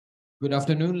Good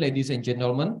afternoon, ladies and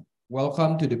gentlemen.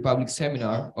 Welcome to the public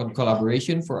seminar on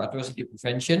collaboration for atrocity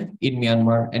prevention in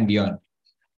Myanmar and beyond.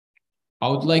 I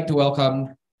would like to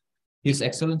welcome His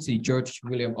Excellency George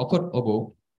William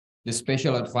Okoth-Obbo, the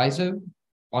Special Advisor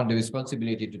on the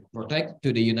Responsibility to Protect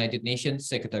to the United Nations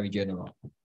Secretary General.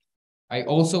 I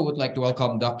also would like to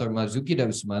welcome Dr. Marzuki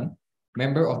Darusman,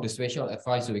 member of the Special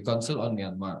Advisory Council on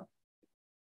Myanmar.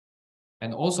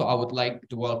 And also I would like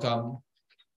to welcome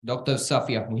Dr.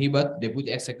 Shafiah Muhibat, Deputy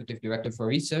Executive Director for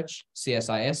Research,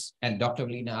 CSIS, and Dr.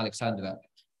 Lina Alexandra,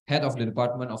 Head of the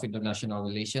Department of International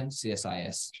Relations,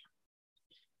 CSIS.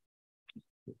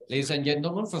 Ladies and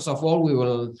gentlemen, first of all, we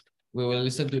will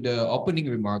listen to the opening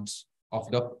remarks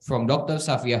from Dr.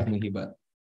 Shafiah Muhibat.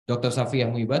 Dr.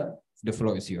 Shafiah Muhibat, the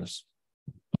floor is yours.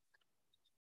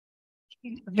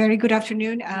 Very good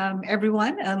afternoon,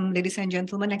 everyone, ladies and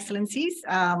gentlemen, excellencies,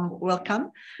 welcome.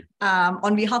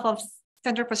 On behalf of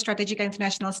Center for Strategic and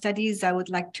International Studies, I would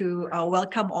like to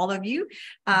welcome all of you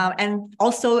and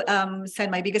also send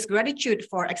my biggest gratitude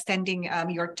for extending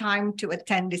your time to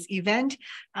attend this event,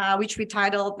 which we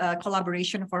titled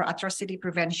Collaboration for Atrocity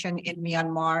Prevention in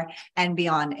Myanmar and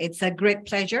Beyond. It's a great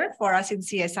pleasure for us in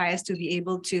CSIS to be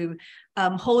able to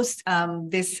host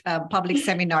this public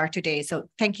seminar today. So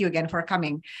thank you again for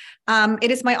coming. It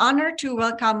is my honor to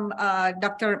welcome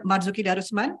Dr. Marzuki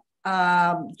Darusman,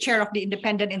 Chair of the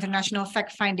Independent International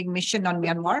Fact-Finding Mission on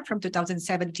Myanmar from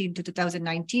 2017 to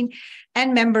 2019,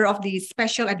 and member of the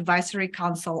Special Advisory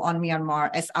Council on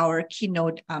Myanmar as our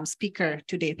keynote speaker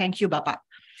today. Thank you, Bapak.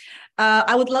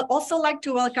 I would also like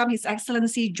to welcome His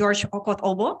Excellency George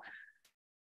Okoth-Obbo.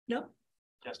 No?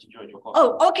 Just George Okoth.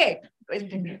 Oh, okay.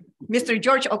 Mr.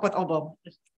 George Okoth-Obbo.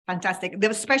 Fantastic.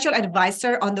 The Special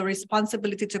Advisor on the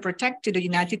Responsibility to Protect to the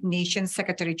United Nations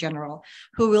Secretary General,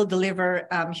 who will deliver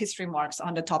his remarks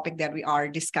on the topic that we are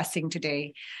discussing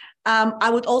today. I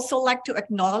would also like to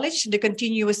acknowledge the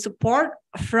continuous support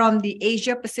from the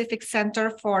Asia Pacific Center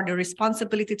for the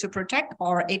Responsibility to Protect,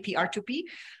 or APR2P,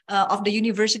 of the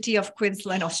University of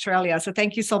Queensland, Australia. So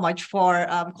thank you so much for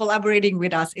collaborating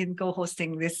with us in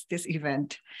co-hosting this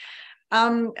event.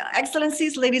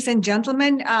 Excellencies, ladies and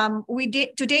gentlemen,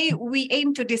 today we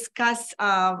aim to discuss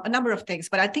a number of things,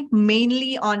 but I think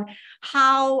mainly on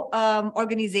how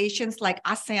organizations like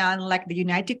ASEAN, like the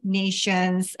United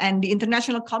Nations, and the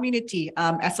international community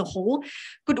as a whole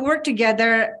could work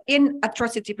together in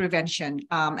atrocity prevention.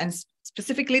 And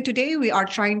specifically today, we are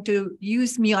trying to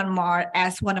use Myanmar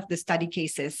as one of the study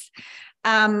cases.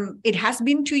 It has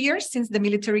been 2 years since the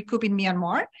military coup in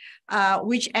Myanmar,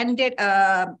 which ended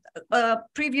a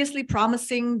previously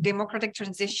promising democratic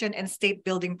transition and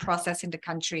state-building process in the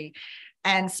country,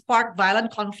 and sparked violent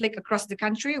conflict across the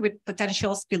country with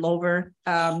potential spillover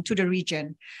to the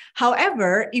region.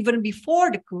 However, even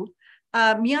before the coup,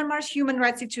 Myanmar's human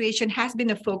rights situation has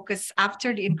been a focus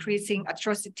after the increasing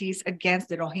atrocities against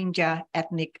the Rohingya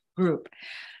ethnic group.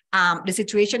 The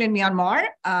situation in Myanmar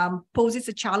poses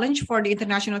a challenge for the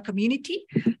international community,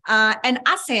 and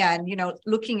ASEAN,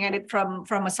 looking at it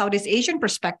from a Southeast Asian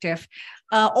perspective,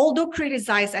 although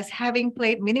criticized as having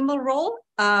played minimal role,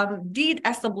 did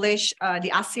establish the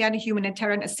ASEAN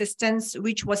humanitarian assistance,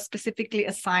 which was specifically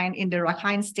assigned in the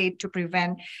Rakhine state to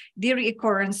prevent the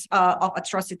reoccurrence of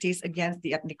atrocities against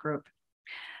the ethnic group.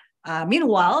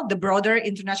 Meanwhile, the broader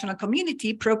international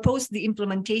community proposed the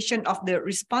implementation of the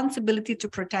Responsibility to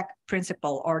Protect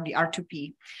principle, or the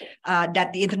R2P,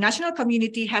 that the international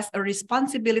community has a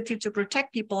responsibility to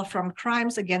protect people from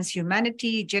crimes against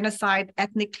humanity, genocide,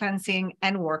 ethnic cleansing,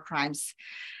 and war crimes.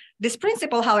 This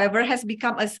principle, however, has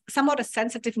become somewhat a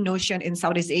sensitive notion in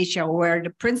Southeast Asia, where the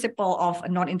principle of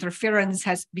non-interference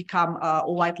has become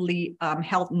widely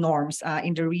held norms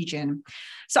in the region.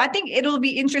 So I think it will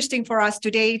be interesting for us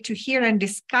today to hear and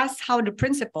discuss how the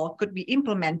principle could be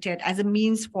implemented as a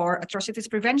means for atrocities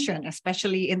prevention,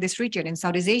 especially in this region, in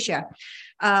Southeast Asia.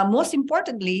 Most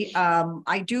importantly,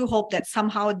 I do hope that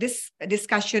somehow this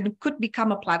discussion could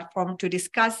become a platform to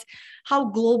discuss how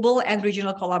global and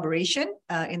regional collaboration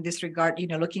in this regard,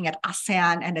 looking at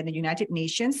ASEAN and then the United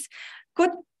Nations,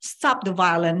 could stop the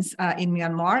violence in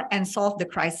Myanmar and solve the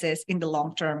crisis in the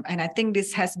long term. And I think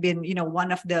this has been,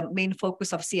 one of the main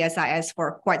focus of CSIS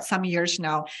for quite some years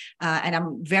now. And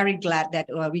I'm very glad that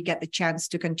we get the chance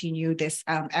to continue this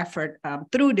effort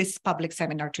through this public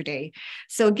seminar today.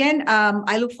 So again,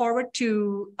 I look forward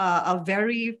to a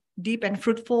very deep and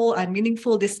fruitful and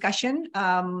meaningful discussion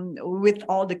with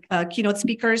all the keynote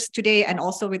speakers today, and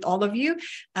also with all of you.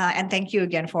 And thank you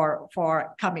again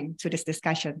for coming to this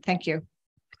discussion. Thank you.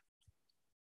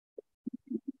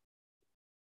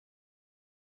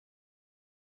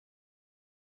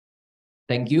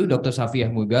 Thank you, Dr. Shafiah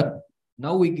Muhibat.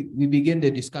 Now we begin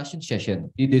the discussion session.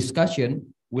 The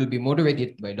discussion will be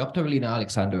moderated by Dr. Lina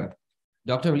Alexandra.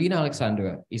 Dr. Lina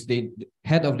Alexandra is the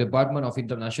head of Department of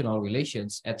International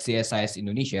Relations at CSIS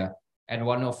Indonesia and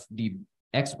one of the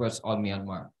experts on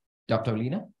Myanmar. Dr.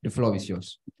 Lina, the floor is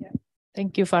yours. Yeah.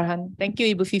 Thank you, Farhan. Thank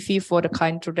you, Ibu Fifi, for the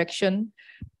kind introduction.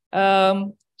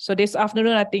 So this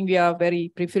afternoon, I think we are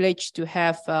very privileged to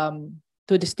have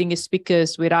two distinguished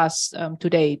speakers with us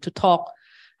today to talk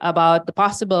about the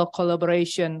possible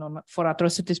collaboration for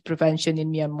atrocities prevention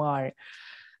in Myanmar.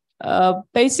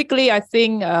 Basically, I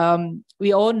think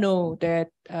we all know that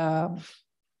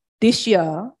this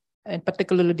year, and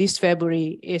particularly this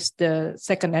February, is the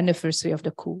second anniversary of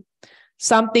the coup,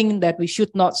 something that we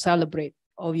should not celebrate,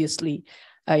 obviously,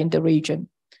 in the region.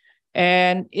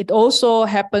 And it also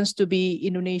happens to be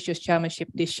Indonesia's chairmanship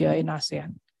this year in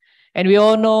ASEAN. And we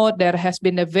all know there has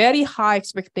been a very high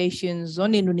expectations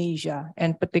on Indonesia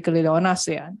and particularly on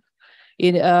ASEAN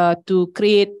to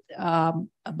create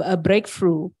a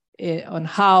breakthrough on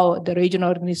how the regional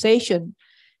organization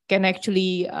can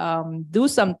actually do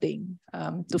something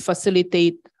to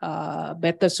facilitate a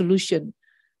better solution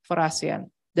for ASEAN.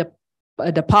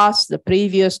 The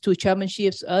previous two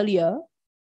chairmanships earlier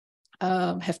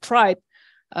have tried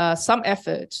some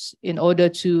efforts in order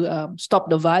to stop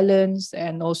the violence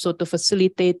and also to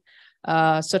facilitate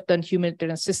certain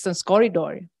humanitarian assistance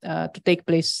corridor to take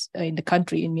place in the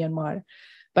country, in Myanmar.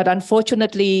 But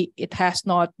unfortunately, it has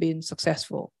not been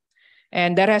successful.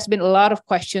 And there has been a lot of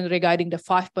questions regarding the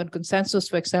 5-point consensus,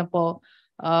 for example,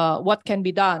 what can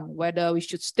be done, whether we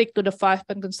should stick to the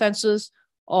 5-point consensus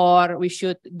or we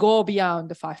should go beyond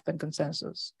the 5-point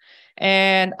consensus.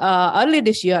 And early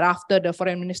this year, after the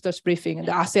foreign ministers briefing,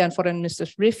 the ASEAN foreign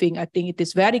ministers briefing, I think it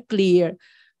is very clear.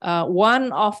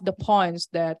 One of the points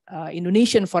that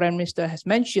Indonesian foreign minister has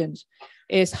mentioned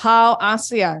is how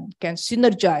ASEAN can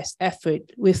synergize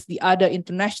effort with the other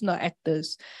international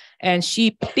actors. And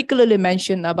she particularly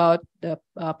mentioned about the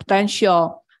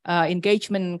potential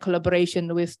engagement and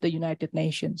collaboration with the United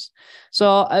Nations.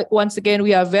 So once again,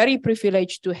 we are very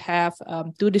privileged to have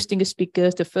two distinguished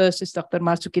speakers. The first is Dr.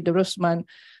 Marzuki Darusman,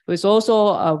 who is also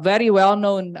a very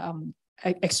well-known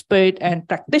expert and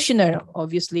practitioner,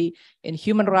 obviously, in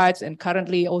human rights and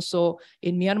currently also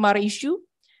in Myanmar issue.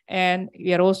 And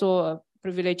we are also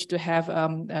privileged to have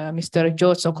Mr.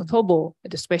 George Okoth-Obbo,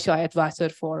 the special advisor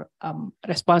for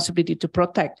responsibility to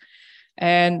protect.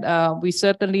 And we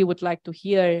certainly would like to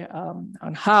hear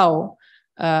on how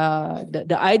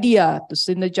the idea to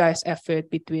synergize effort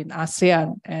between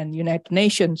ASEAN and United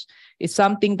Nations is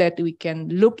something that we can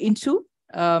look into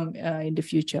in the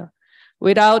future.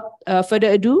 Without further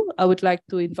ado, I would like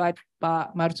to invite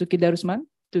Pak Marzuki Darusman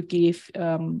to give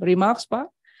remarks, Pak,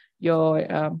 your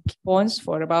points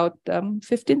for about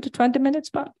 15 to 20 minutes,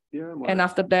 Pak. Yeah, and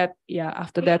after that,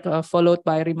 followed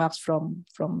by remarks from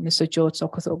Mr. George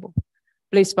Okoth-Obbo.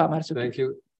 Please, Pak Marzuki.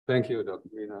 Thank you, Dr.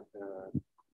 Lina.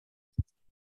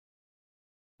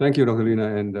 Thank you, Dr.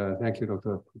 Lina, and thank you,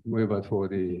 Dr. Muhibat, for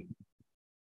the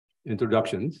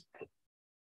introductions.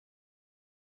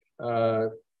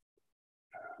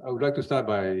 I would like to start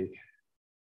by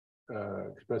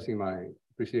expressing my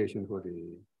appreciation for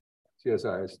the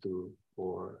CSIS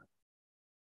for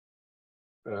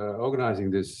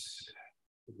organizing this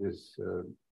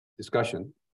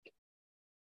discussion.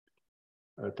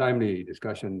 A timely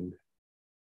discussion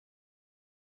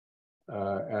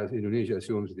as Indonesia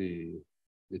assumes the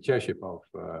chairship of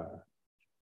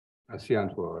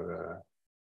ASEAN for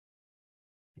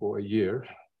a year.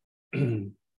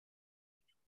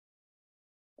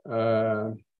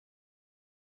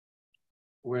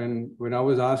 When I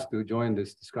was asked to join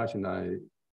this discussion, I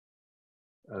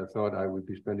thought I would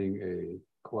be spending a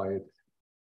quiet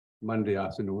Monday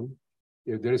afternoon,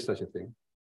 if there is such a thing,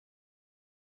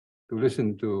 to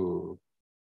listen to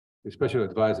the special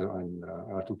advisor on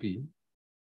R2P.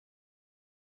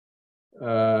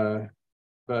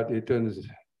 But it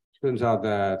turns out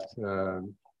that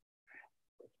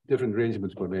different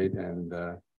arrangements were made, and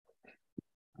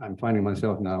I'm finding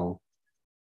myself now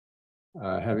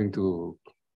having to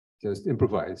just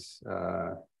improvise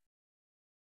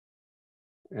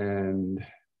and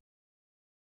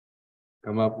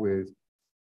come up with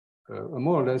a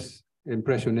more or less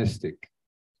impressionistic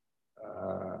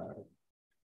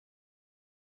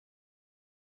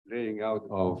laying out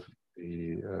of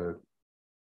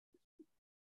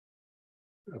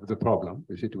the problem,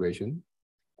 the situation,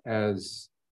 as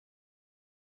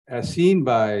seen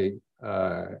by,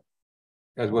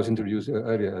 as was introduced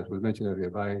earlier, as was mentioned earlier,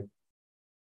 by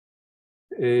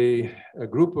a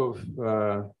group of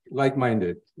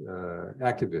like-minded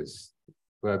activists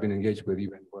who have been engaged with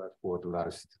UN for the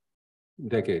last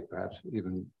decade, perhaps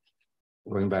even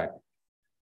going back,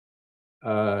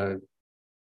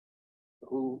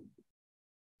 who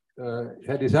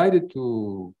had decided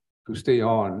to stay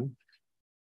on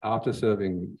after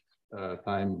serving the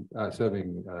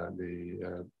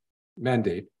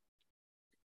mandate,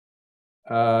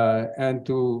 and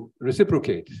to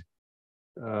reciprocate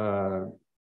the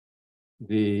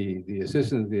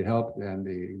assistance, the help, and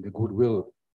the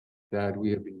goodwill that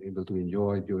we have been able to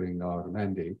enjoy during our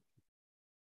mandate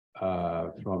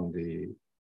from the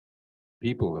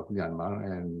people of Myanmar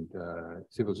and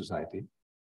civil society.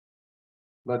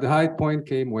 But the high point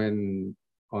came when,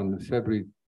 on February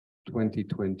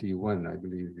 2021, I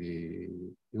believe, the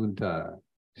junta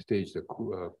staged an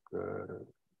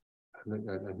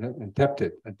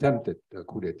attempted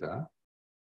coup d'etat.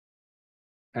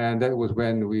 And that was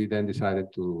when we then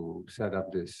decided to set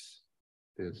up this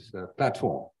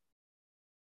platform,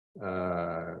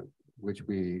 which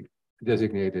we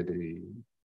designated the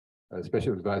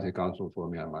Special Advisory Council for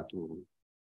Myanmar, to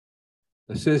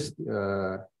assist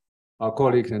our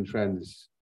colleagues and friends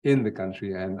in the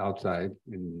country and outside,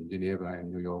 in Geneva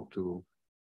and New York, to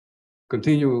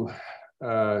continue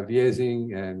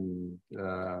liaising and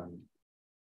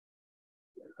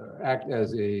act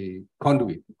as a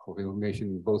conduit of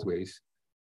information both ways,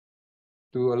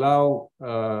 to allow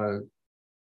a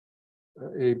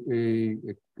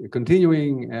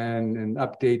continuing and an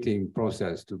updating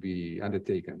process to be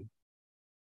undertaken,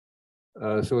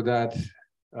 so that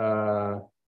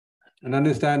an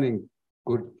understanding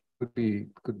could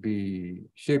be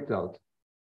shaped out,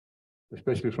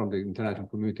 especially from the international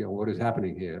community, on what is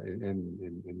happening here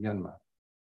in Myanmar.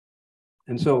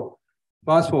 And so,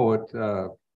 fast forward,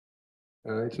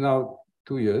 it's now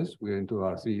 2 years. We're into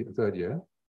our third year.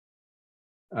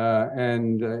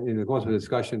 And in the course of the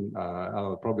discussion,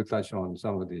 I'll probably touch on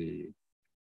some of the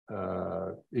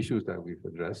issues that we've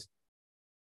addressed.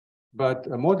 But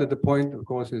more to the point, of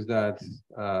course, is that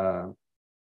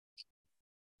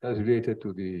as related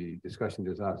to the discussion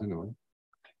this afternoon,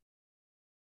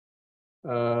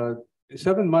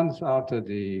 7 months after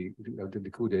the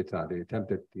coup d'etat,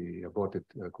 the aborted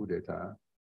coup d'etat,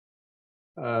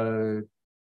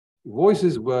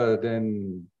 voices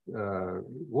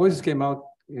came out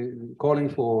calling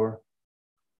for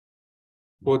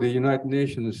the United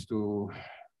Nations to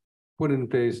put in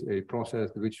place a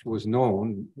process which was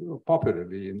known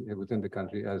popularly within the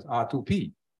country as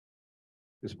R2P,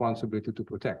 responsibility to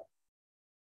protect.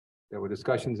 There were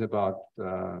discussions about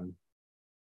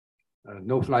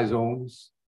no-fly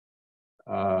zones,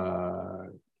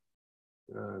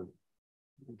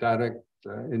 direct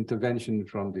intervention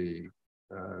from the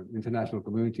international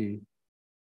community,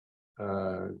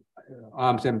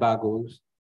 arms embargoes,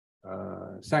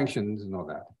 sanctions, and all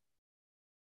that.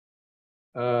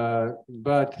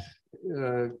 But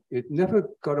it never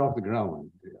got off the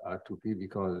ground, R2P,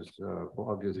 because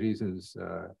for obvious reasons,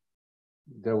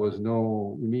 there was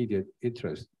no immediate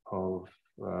interest of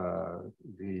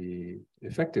the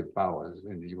effective powers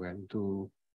in the UN to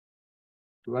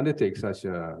undertake such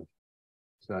an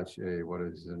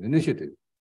initiative.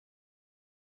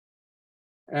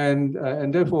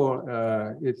 And therefore,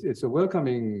 it's a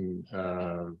welcoming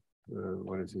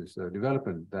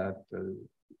development that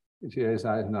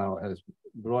CSIS now has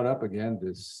brought up again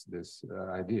this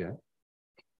idea,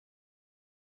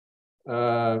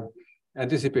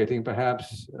 anticipating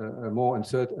perhaps a more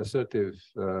assertive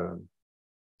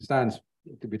stance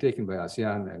to be taken by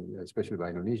ASEAN and especially by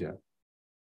Indonesia.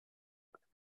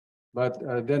 But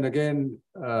then again,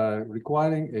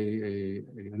 requiring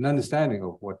an understanding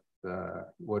of what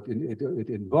it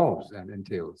involves and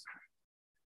entails.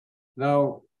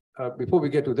 Now, before we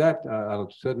get to that,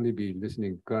 I'll certainly be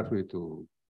listening carefully to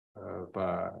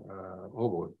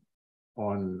Okoth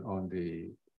on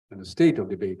the state of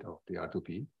debate of the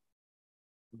R2P.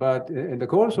 But in the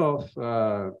course of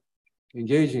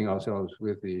engaging ourselves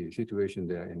with the situation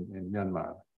there in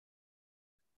Myanmar,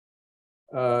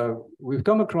 we've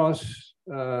come across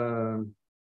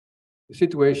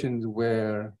situations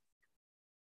where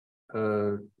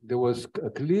there was a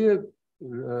clear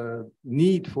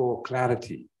need for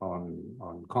clarity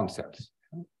on concepts,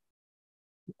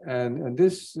 and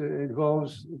this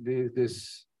involves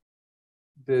this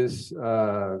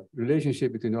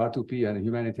relationship between R2P and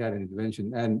humanitarian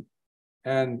intervention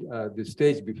and the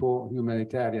stage before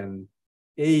humanitarian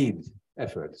aid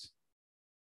efforts,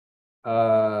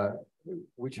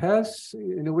 which has,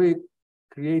 in a way,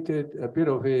 created a bit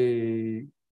of a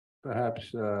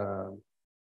perhaps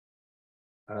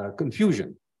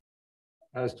confusion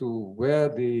as to where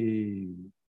the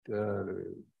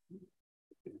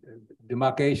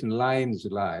demarcation lines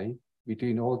lie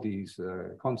between all these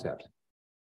concepts.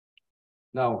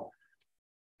 Now,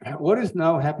 what is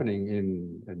now happening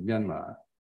in Myanmar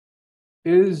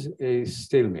is a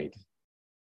stalemate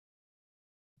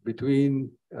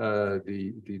between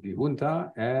the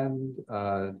junta and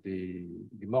the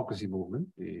democracy movement,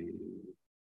 the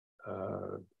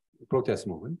protest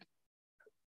movement,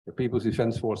 the People's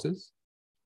Defense Forces.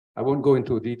 I won't go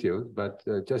into details, but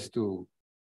just to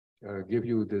give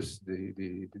you the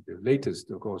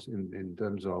latest, of course, in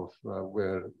terms of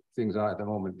where things are at the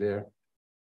moment there.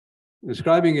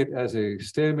 Describing it as a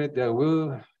stalemate that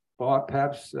will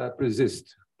perhaps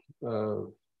persist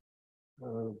for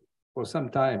some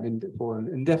time, for an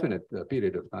indefinite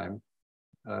period of time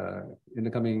in the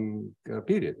coming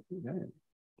period. Yeah.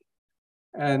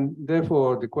 And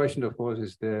therefore, the question, of course,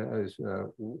 is there is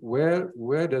where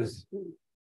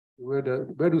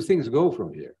do things go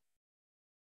from here?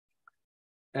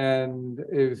 And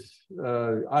if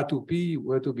R2P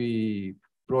were to be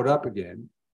brought up again,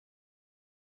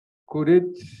 could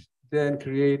it then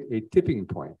create a tipping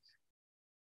point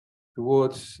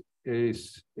towards a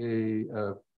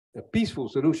peaceful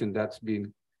solution that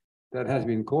has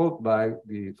been called by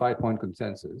the 5-point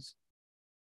consensus?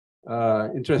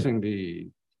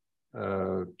 Interestingly,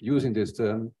 using this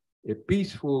term, a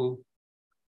peaceful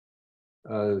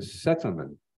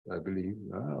settlement, I believe,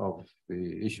 of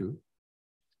the issue.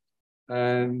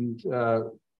 And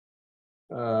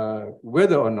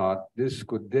whether or not this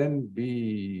could then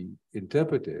be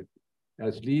interpreted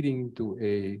as leading to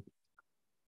a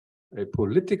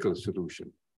political solution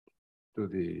to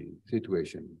the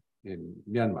situation in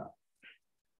Myanmar.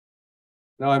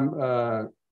 Now, I'm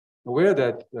aware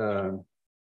that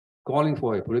calling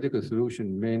for a political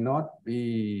solution may not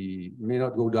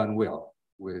go down well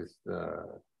with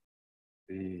the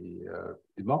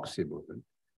democracy movement,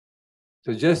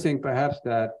 suggesting perhaps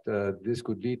that this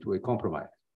could lead to a compromise.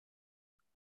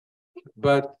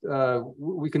 But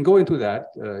we can go into that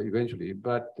eventually.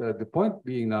 But the point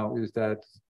being now is that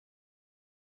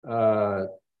the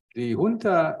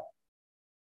junta,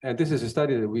 and this is a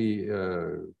study that we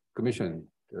commissioned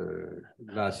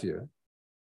last year,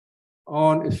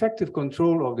 on effective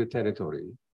control of the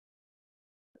territory,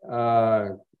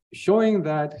 showing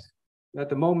that at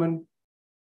the moment,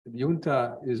 the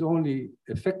junta is only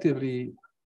effectively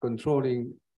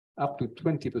controlling up to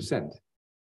 20%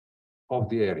 of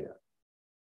the area.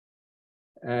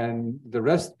 And the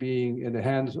rest being in the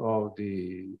hands of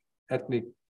the ethnic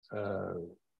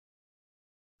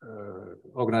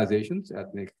organizations,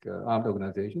 ethnic armed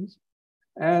organizations,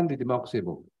 and the democracy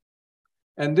movement.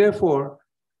 And therefore,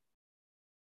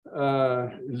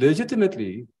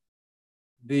 legitimately,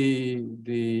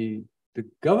 the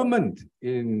government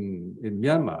in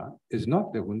Myanmar is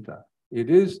not the junta. It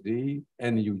is the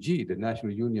NUG, the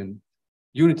National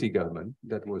Unity Government,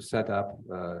 that was set up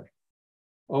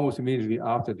almost immediately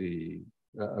after the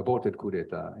aborted coup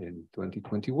d'etat in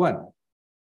 2021.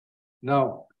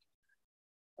 Now,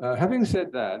 having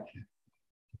said that,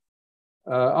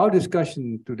 our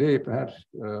discussion today perhaps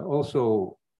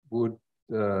also would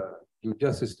do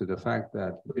justice to the fact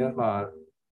that Myanmar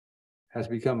has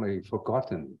become a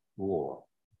forgotten war,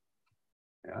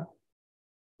 yeah,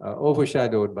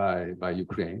 overshadowed by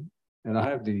Ukraine. And I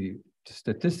have the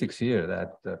statistics here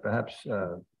that perhaps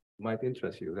might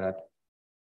interest you. That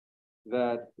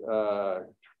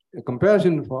a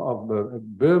comparison of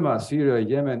Burma, Syria,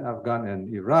 Yemen, Afghan,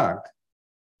 and Iraq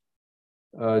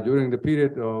during the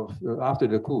period of after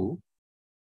the coup,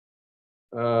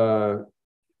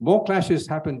 more clashes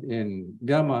happened in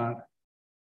Myanmar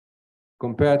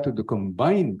compared to the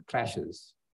combined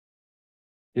clashes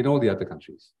in all the other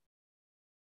countries.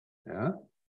 Yeah.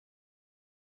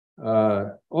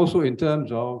 Also in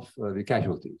terms of the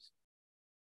casualties.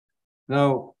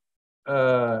 Now,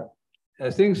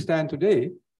 as things stand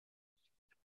today,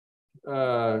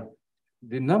 the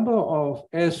number of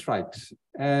airstrikes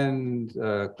and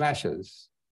clashes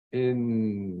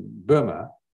in Burma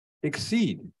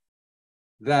exceed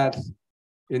that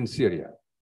in Syria.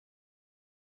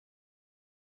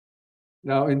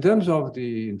 Now, in terms of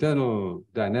the internal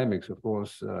dynamics, of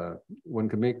course, one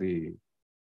can make the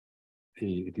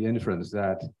inference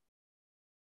that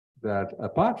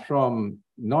apart from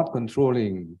not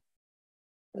controlling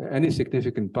any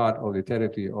significant part of the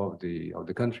territory of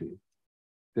the country,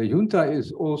 the junta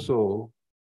is also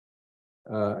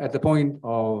at the point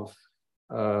of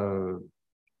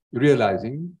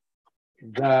realizing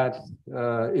that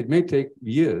it may take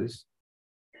years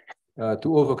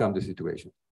to overcome the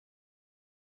situation.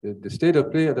 The state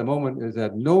of play at the moment is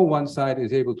that no one side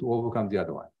is able to overcome the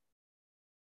other one.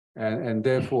 And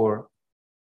therefore,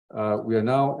 we are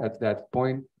now at that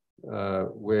point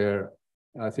where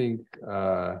I think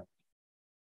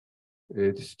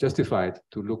it's justified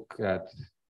to look at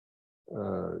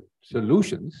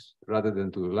solutions rather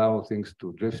than to allow things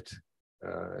to drift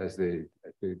as they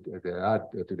are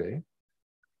today,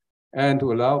 and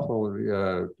to allow for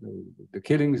the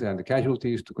killings and the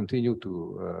casualties to continue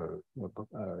to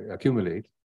accumulate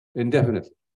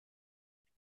indefinitely.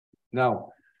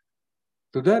 Now,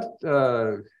 to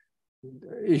that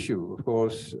issue, of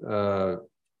course,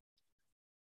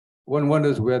 one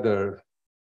wonders whether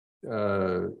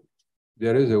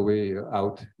there is a way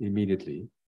out immediately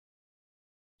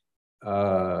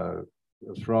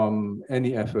from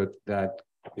any effort that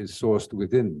is sourced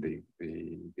within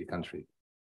the country.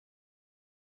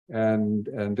 And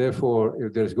therefore,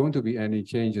 if there's going to be any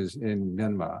changes in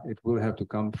Myanmar, it will have to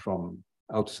come from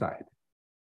outside.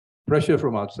 Pressure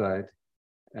from outside,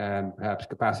 and perhaps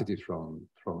capacity from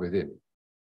within.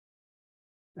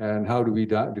 And how do we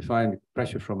define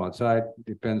pressure from outside?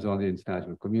 Depends on the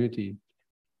international community,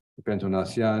 depends on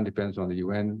ASEAN, depends on the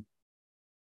UN,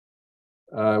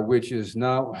 which is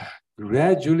now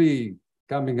gradually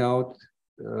coming out,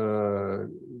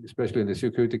 especially in the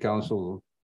Security Council,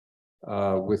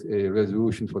 with a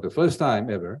resolution for the first time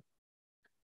ever,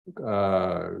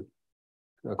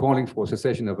 calling for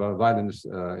cessation of violence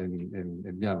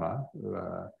in Myanmar,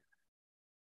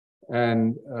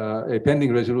 and a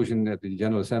pending resolution at the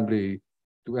General Assembly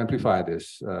to amplify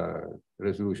this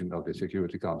resolution of the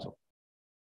Security Council.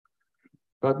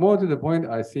 But more to the point,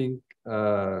 I think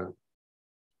the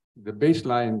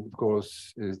baseline, of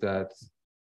course, is that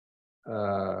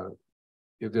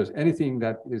if there's anything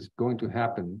that is going to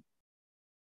happen,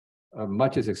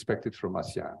 much is expected from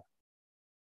ASEAN.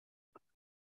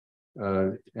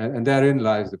 And therein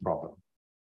lies the problem.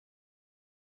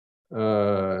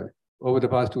 Over the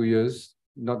past 2 years,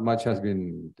 not much has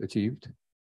been achieved.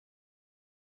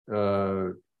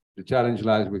 The challenge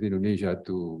lies with Indonesia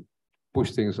to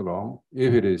push things along,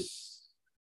 if it is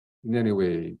in any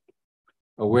way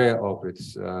aware of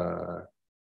its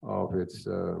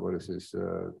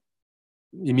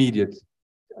immediate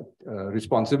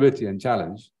responsibility and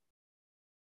challenge.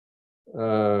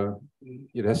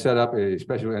 It has set up a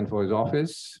special envoy's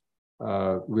office.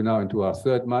 We're now into our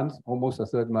third month, almost a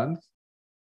third month.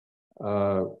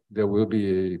 There will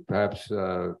be perhaps,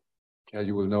 as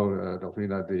you will know, Dr.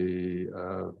 Lina,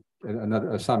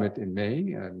 another summit in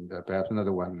May, and perhaps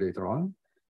another one later on.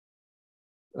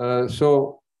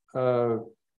 So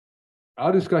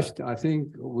our discussion, I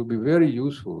think, will be very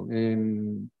useful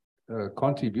in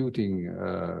contributing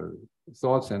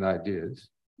thoughts and ideas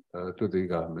to the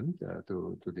government,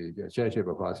 to the chairship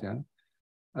of ASEAN,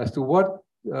 as to what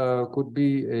could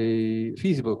be a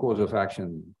feasible course of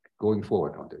action going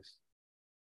forward on this.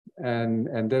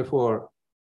 And therefore,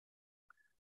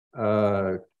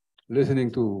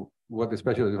 listening to what the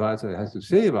special advisor has to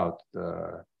say about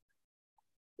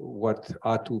what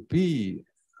R2P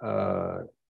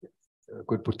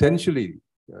could potentially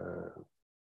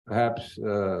perhaps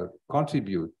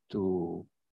contribute to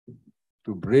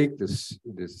break this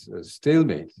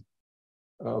stalemate,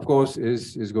 of course,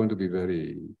 is going to be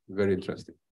very, very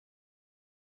interesting.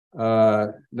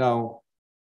 Now,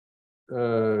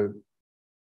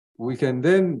 we can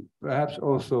then perhaps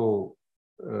also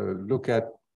look at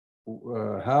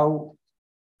how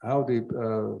the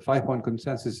 5-point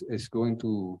consensus is going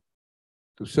to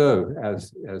serve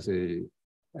as a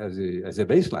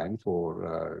baseline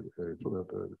for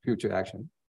future action,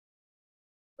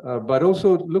 but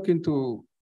also look into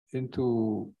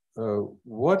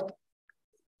what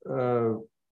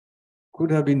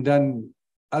could have been done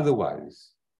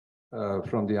otherwise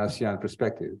from the ASEAN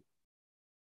perspective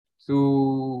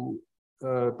to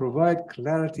provide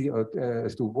clarity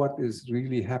as to what is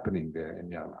really happening there in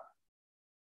Myanmar.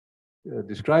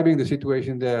 Describing the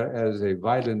situation there as a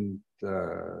violent,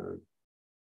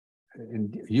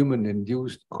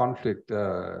 human-induced conflict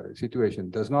situation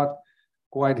does not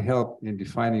quite help in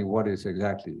defining what is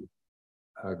exactly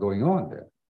going on there.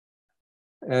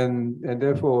 And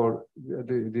therefore,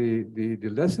 the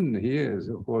lesson here is,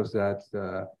 of course, that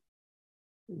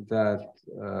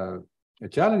a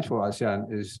challenge for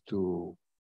ASEAN is to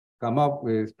come up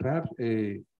with perhaps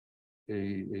a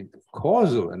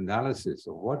causal analysis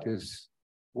of what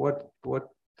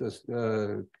does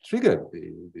trigger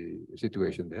the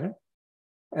situation there,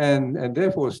 and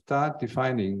therefore start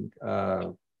defining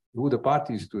who the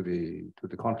parties to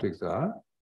the conflicts are,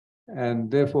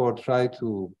 and therefore try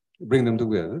to bring them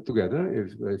together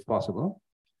if possible.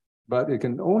 But it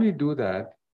can only do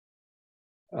that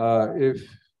if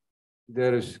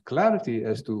there is clarity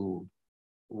as to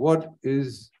what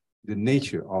is the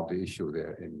nature of the issue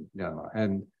there in Myanmar.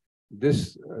 And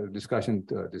this discussion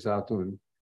this afternoon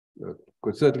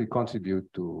could certainly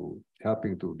contribute to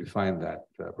helping to define that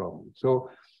problem. So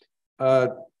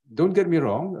don't get me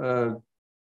wrong.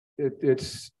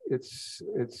 It's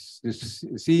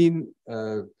seen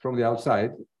from the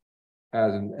outside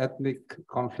as an ethnic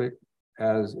conflict,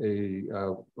 as a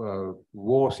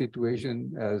war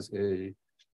situation, as a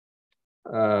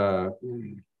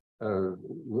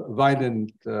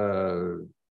violent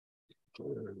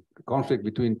conflict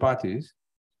between parties.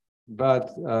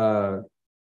 But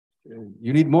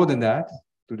you need more than that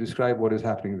to describe what is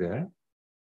happening there.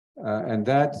 And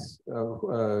that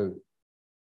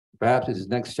perhaps is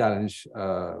the next challenge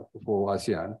for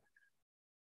ASEAN.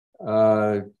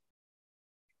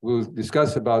 We'll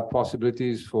discuss about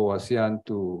possibilities for ASEAN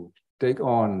to take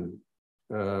on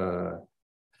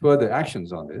further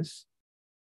actions on this.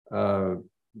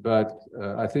 But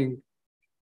I think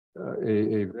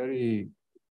a very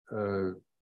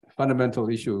fundamental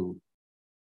issue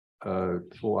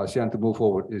for ASEAN to move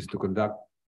forward is to conduct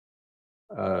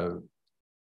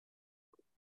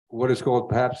what is called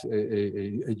perhaps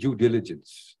a due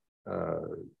diligence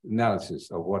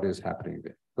analysis of what is happening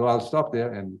there. So I'll stop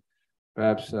there and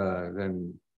perhaps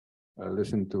then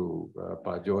listen to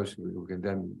Pa George, who can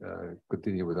then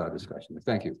continue with our discussion.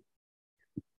 Thank you.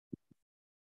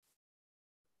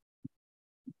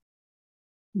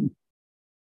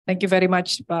 Thank you very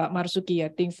much, Pak Marzuki, I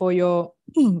think, for your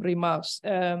remarks.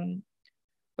 Well,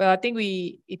 I think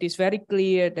it is very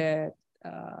clear that,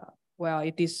 well,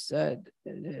 it is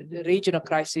the regional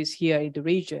crisis here in the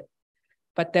region.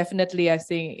 But definitely, I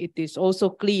think it is also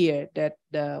clear that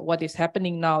what is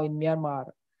happening now in Myanmar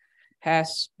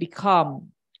has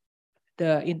become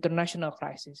the international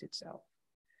crisis itself.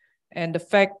 And the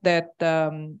fact that,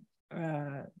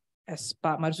 as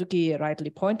Pak Marzuki rightly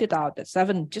pointed out, that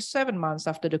just 7 months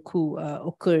after the coup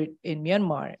occurred in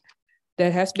Myanmar,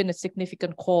 there has been a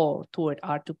significant call toward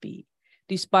R2P,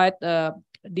 despite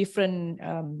different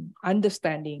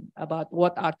understanding about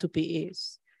what R2P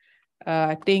is.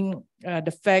 I think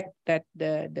the fact that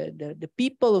the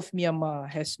people of Myanmar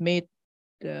has made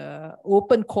the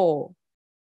open call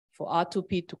for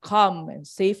R2P to come and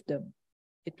save them,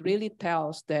 it really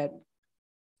tells that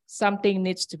something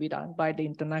needs to be done by the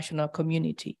international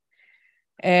community.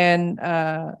 And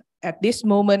at this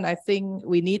moment, I think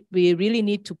we really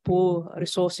need to pull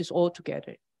resources all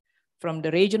together, from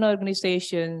the regional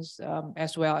organizations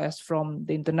as well as from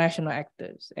the international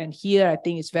actors. And here, I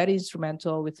think it's very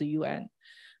instrumental with the UN.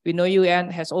 We know UN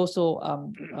has also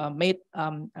made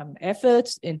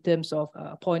efforts in terms of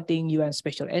appointing UN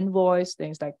special envoys,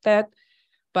 things like that.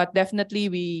 But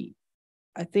definitely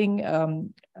I think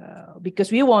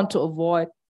because we want to avoid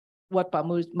what Pak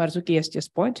Marzuki has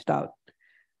just pointed out,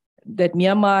 that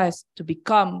Myanmar has to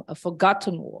become a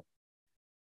forgotten war.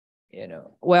 You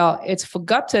know, well, it's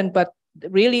forgotten, but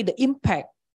really the impact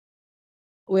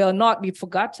will not be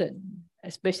forgotten,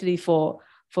 especially for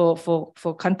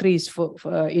countries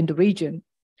in the region.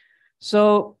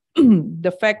 So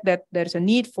the fact that there's a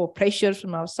need for pressure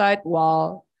from outside,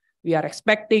 while we are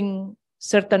expecting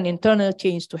certain internal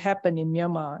change to happen in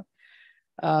Myanmar,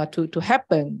 to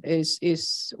happen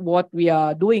is what we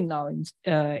are doing now,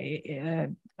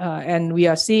 and we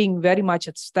are seeing very much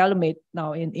a stalemate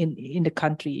now in the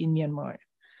country, in Myanmar.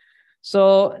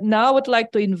 So now I would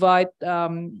like to invite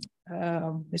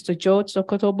Mr. George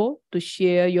Okoth-Obbo to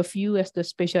share your view as the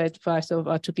special advisor of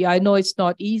R2P. I know it's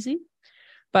not easy,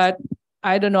 but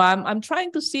I don't know, I'm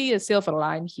trying to see a silver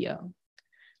line here,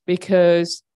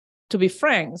 because to be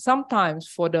frank, sometimes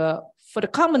for the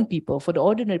common people, for the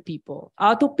ordinary people,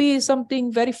 R2P is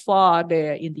something very far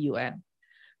there in the UN,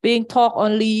 being taught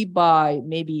only by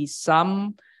maybe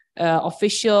some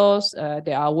officials,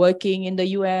 they are working in the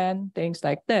UN, things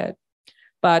like that.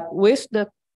 But with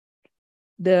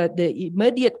the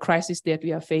immediate crisis that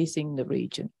we are facing in the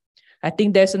region, I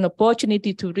think there's an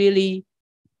opportunity to really,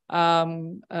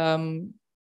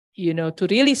 you know, to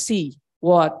really see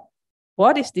what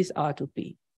is this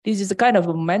R2P. This is a kind of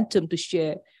momentum to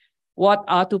share what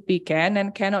R2P can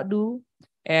and cannot do,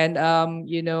 and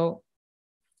you know,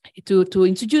 to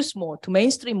introduce more, to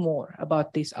mainstream more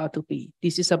about this R2P.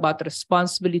 This is about the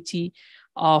responsibility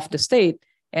of the state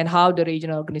and how the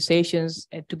regional organizations,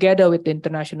 together with the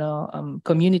international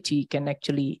community, can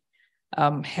actually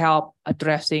help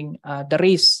addressing the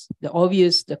risk, the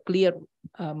obvious, the clear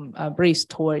risk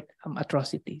toward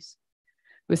atrocities.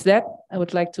 With that, I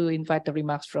would like to invite the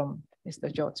remarks from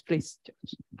Mr. George. Please,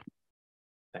 George.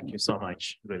 Thank you so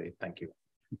much, really, thank you.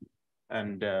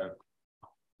 And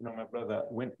you know, my brother,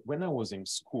 when I was in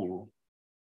school,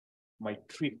 my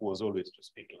trick was always to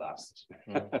speak last.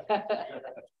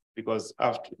 because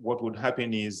after, what would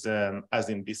happen is, as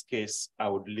in this case, I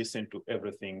would listen to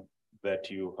everything that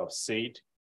you have said.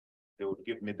 They would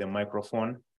give me the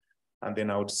microphone, and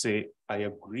then I would say, I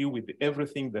agree with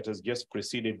everything that has just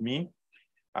preceded me.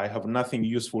 I have nothing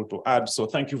useful to add, so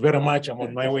thank you very much. I'm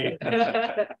on my way.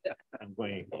 I'm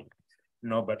going.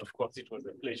 No, but of course, it was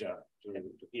a pleasure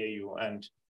to hear you. And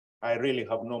I really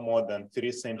have no more than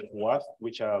 3 cents worth,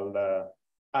 which I'll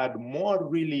add more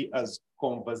really as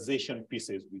conversation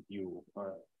pieces with you.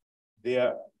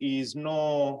 There is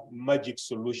no magic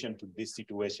solution to this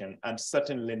situation, and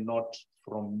certainly not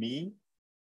from me.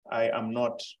 I am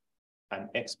not an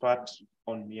expert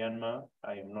on Myanmar.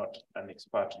 I am not an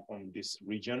expert on this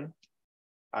region.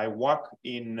 I work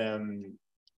in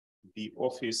the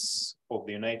Office of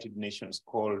the United Nations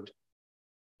called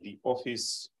the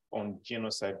Office on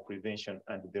Genocide Prevention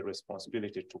and the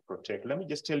Responsibility to Protect. Let me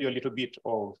just tell you a little bit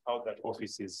of how that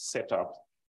office is set up.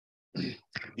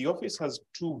 The office has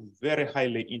 2 very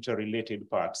highly interrelated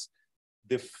parts.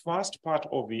 The first part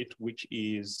of it, which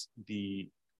is the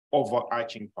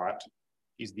overarching part,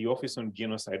 is the Office on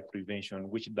Genocide Prevention,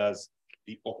 which does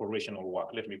the operational work,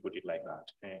 let me put it like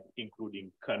that,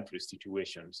 including country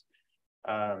situations.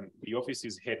 The office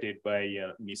is headed by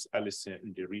Ms. Alison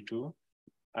Nderitu,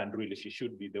 and really she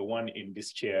should be the one in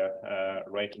this chair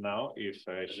right now if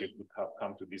she could have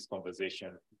come to this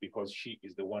conversation, because she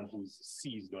is the one who's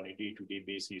seized on a day-to-day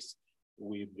basis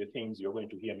with the things you're going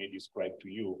to hear me describe to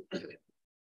you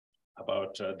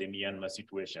about the Myanmar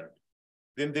situation.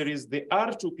 Then there is the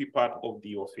R2P part of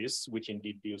the office, which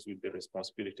indeed deals with the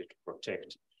responsibility to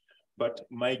protect. But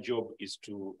my job is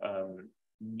to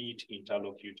meet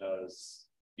interlocutors,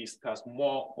 discuss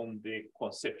more on the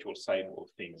conceptual side of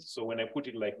things. So when I put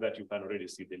it like that, you can already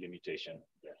see the limitation.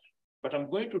 But I'm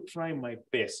going to try my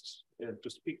best to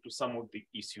speak to some of the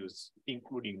issues,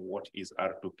 including what is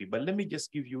R2P. But let me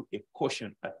just give you a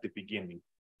caution at the beginning.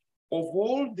 Of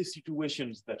all the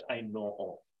situations that I know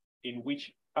of in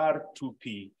which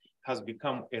R2P has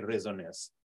become a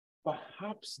resonance,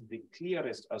 perhaps the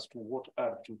clearest as to what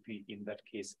R2P in that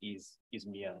case is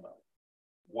Myanmar.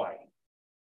 Why?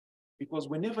 Because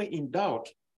whenever in doubt,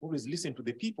 always listen to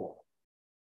the people.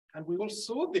 And we all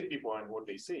saw the people and what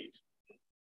they said.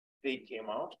 They came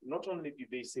out, not only did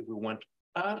they say we want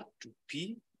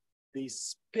R2P, they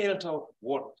spelled out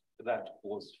what that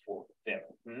was for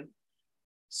them.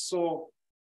 So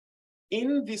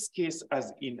in this case,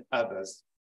 as in others,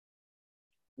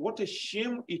 what a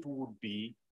shame it would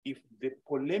be if the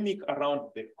polemic around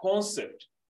the concept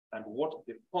and what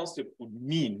the concept would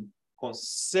mean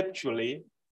conceptually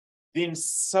then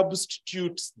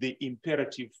substitutes the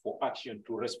imperative for action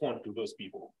to respond to those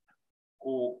people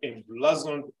who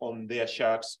emblazoned on their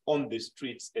shirts, on the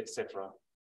streets, etc.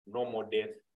 No more death,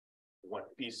 we want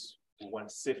peace, we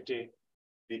want safety.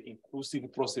 The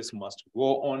inclusive process must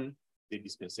go on, the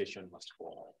dispensation must go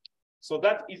on. So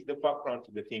that is the background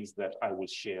to the things that I will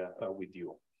share with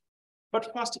you.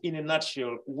 But first, in a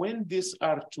nutshell, when this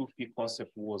R2P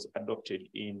concept was adopted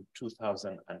in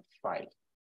 2005,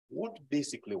 what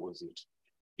basically was it?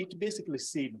 It basically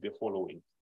said the following.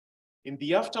 In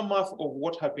the aftermath of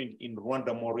what happened in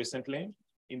Rwanda more recently,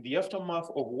 in the aftermath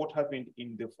of what happened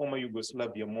in the former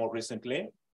Yugoslavia more recently,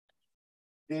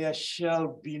 there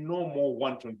shall be no more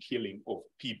wanton killing of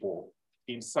people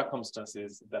in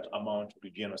circumstances that amount to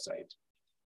genocide.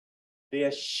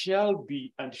 There shall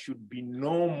be and should be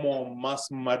no more mass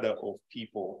murder of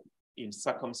people in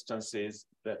circumstances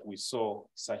that we saw,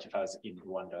 such as in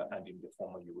Rwanda and in the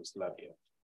former Yugoslavia.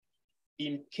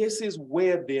 In cases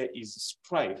where there is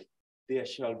strife, there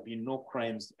shall be no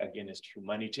crimes against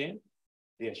humanity,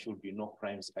 there should be no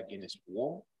crimes against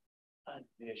war, and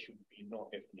there should be no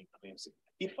ethnic cleansing.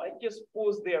 If I just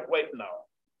pause there right now,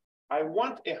 I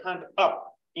want a hand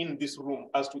up in this room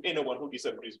as to anyone who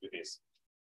disagrees with this.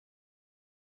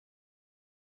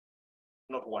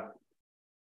 Not one.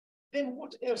 Then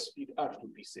what else did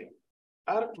R2P say?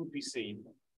 R2P said,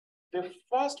 the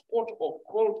first port of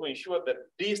call to ensure that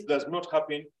this does not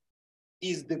happen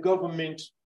is the government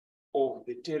of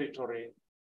the territory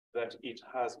that it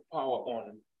has power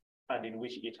on and in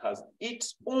which it has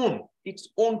its own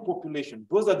population.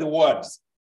 Those are the words.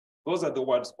 Those are the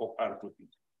words of R2P.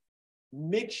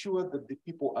 Make sure that the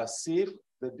people are safe,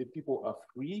 that the people are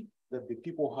free, that the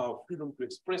people have freedom to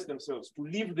express themselves, to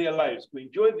live their lives, to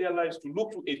enjoy their lives, to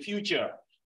look to a future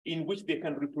in which they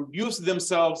can reproduce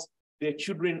themselves, their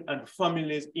children and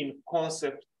families in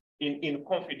concept, in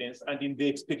confidence, and in the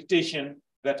expectation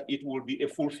that it will be a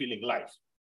fulfilling life.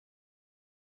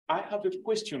 I have a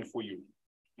question for you.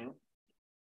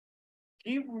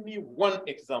 Give me one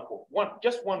example,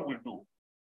 just one will do.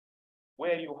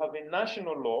 where you have a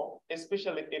national law,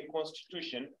 especially a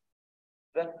constitution,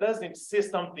 that doesn't say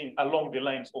something along the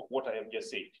lines of what I have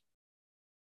just said.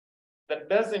 That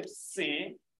doesn't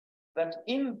say that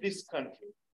in this country,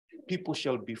 people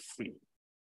shall be free.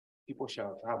 People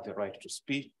shall have the right to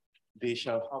speak. They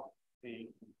shall have the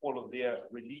follow their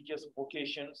religious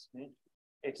vocations.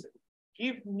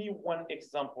 Give me one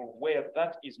example where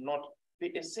that is not the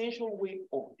essential way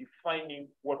of defining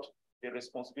what the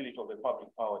responsibility of the public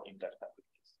power in that country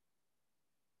is.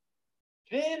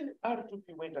 Then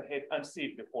Atrocity went ahead and said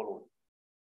the following,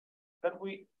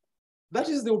 that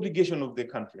is the obligation of the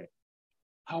country.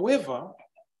 However,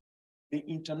 the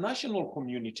international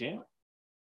community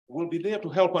will be there to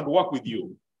help and work with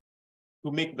you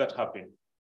to make that happen,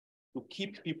 to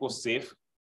keep people safe,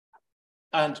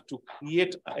 and to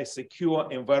create a secure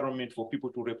environment for people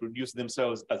to reproduce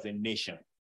themselves as a nation.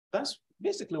 That's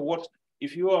basically what,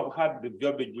 if you have had the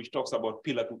verbiage which talks about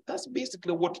Pillar 2, that's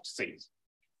basically what it says.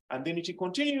 And then it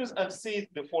continues and says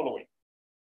the following,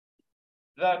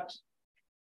 that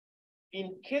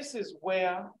in cases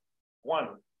where, one,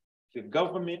 the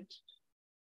government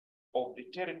of the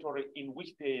territory in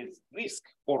which there is risk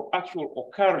or actual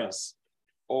occurrence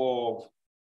of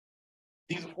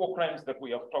these 4 crimes that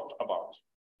we have talked about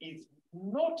is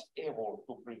not able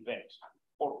to prevent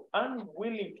or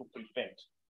unwilling to prevent,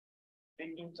 the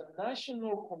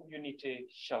international community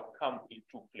shall come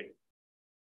into play.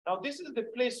 Now, this is the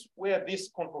place where this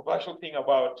controversial thing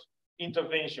about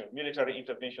intervention, military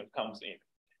intervention, comes in.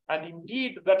 And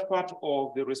indeed, that part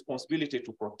of the responsibility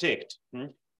to protect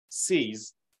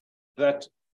says that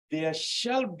there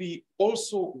shall be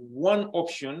also one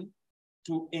option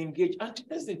to engage, and it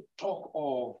doesn't talk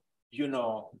of,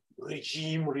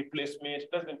 regime replacement.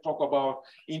 It doesn't talk about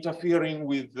interfering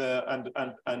with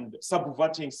and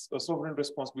subverting sovereign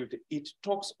responsibility. It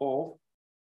talks of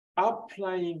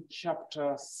applying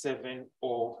Chapter 7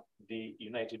 of the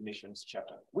United Nations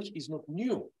Charter, which is not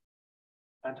new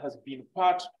and has been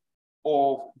part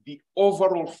of the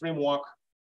overall framework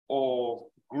of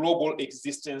global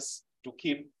existence to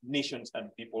keep nations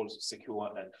and peoples secure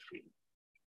and free.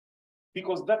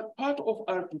 Because that part of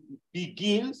Atrocity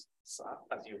begins,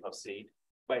 as you have said,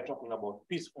 by talking about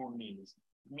peaceful means,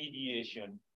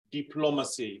 mediation,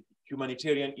 diplomacy,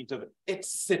 humanitarian intervention,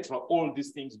 etc. All these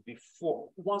things before.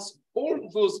 Once all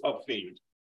those have failed,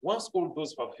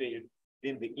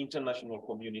 then the international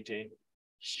community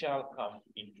shall come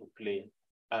into play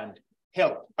and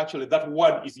help. Actually, that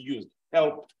word is used,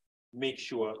 help make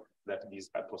sure that these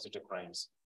atrocity crimes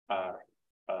are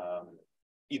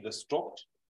either stopped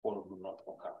or do not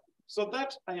occur. So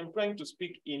that I am trying to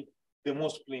speak in the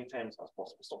most plain terms as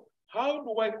possible. So how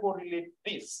do I correlate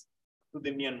this to the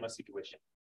Myanmar situation?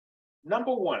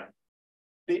 Number one,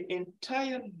 the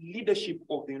entire leadership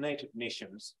of the United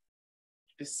Nations,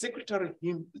 the Secretary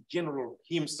General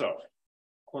himself,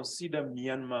 consider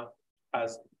Myanmar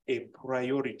as a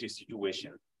priority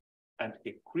situation and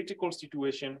a critical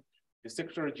situation. The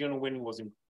Secretary General, when he was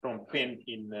in Phnom Penh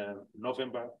in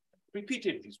November,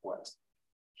 repeated these words.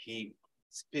 He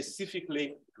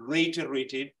specifically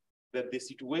reiterated that the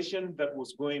situation that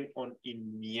was going on in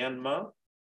Myanmar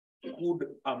could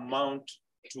amount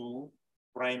to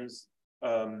crimes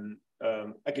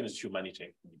against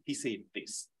humanity. He said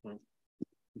this.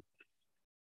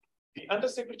 The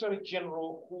Undersecretary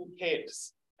General who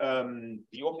heads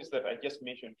the office that I just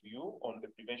mentioned to you on the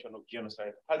prevention of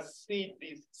genocide has said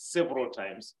this several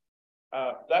times.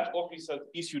 That office has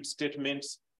issued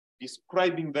statements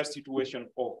describing that situation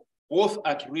of both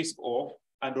at risk of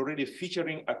and already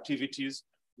featuring activities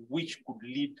which could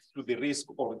lead to the risk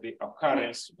or the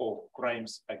occurrence of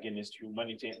crimes against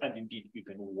humanity and indeed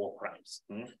even war crimes.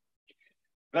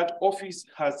 That office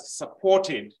has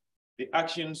supported the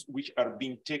actions which are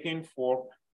being taken for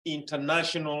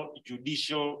international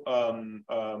judicial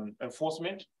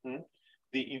enforcement,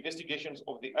 the investigations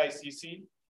of the ICC,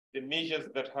 the measures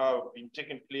that have been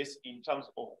taken place in terms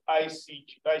of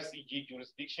ICG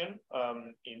jurisdiction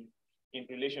in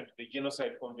relation to the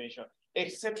Genocide Convention,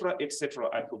 etc., etc.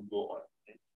 I could go on.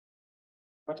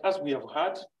 But as we have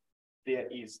heard, there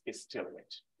is a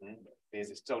stalemate. There's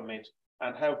a stalemate,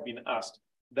 and have been asked,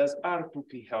 does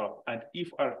R2P help? And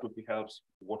if R2P helps,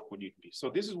 what could it be? So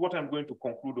this is what I'm going to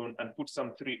conclude on and put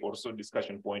some 3 or so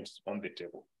discussion points on the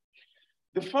table.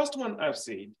 The first one I've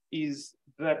said is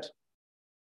that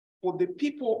for the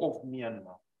people of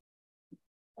Myanmar,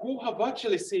 who have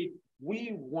actually said,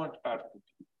 we want R2P,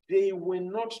 they were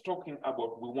not talking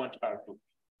about we want R2P.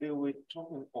 They were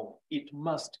talking of it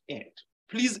must end.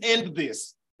 Please end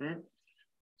this.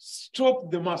 Stop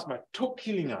the mass murder, stop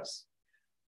killing us.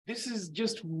 this is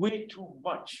just way too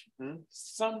much.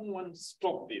 Someone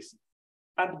stop this.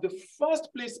 And the first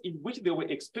place in which they were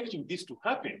expecting this to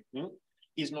happen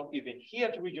is not even here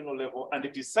at regional level, and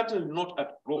it is certainly not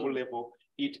at global level.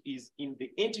 It is in the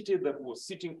entity that was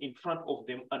sitting in front of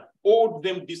them and owed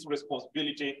them this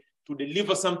responsibility to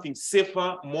deliver something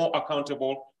safer, more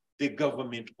accountable, the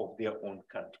government of their own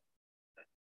country.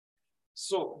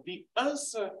 So the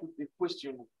answer to the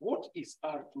question, what is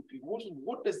R2P?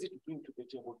 What does it bring to the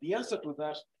table? The answer to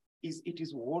that is it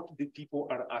is what the people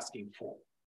are asking for.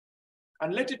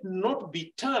 And let it not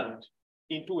be turned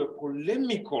into a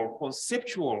polemical,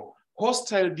 conceptual,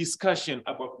 hostile discussion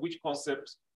about which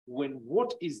concepts, when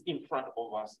what is in front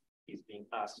of us is being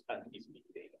asked and is being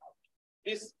laid out.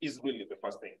 This is really the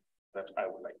first thing that I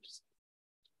would like to say.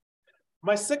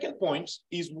 My second point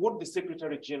is what the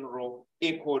Secretary General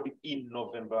echoed in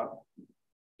November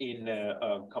in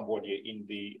Cambodia in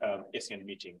the ASEAN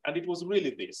meeting. And it was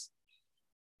really this.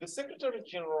 The Secretary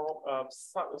General,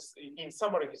 in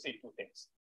summary, he said two things.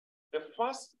 The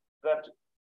first, that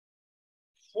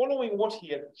following what he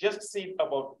had just said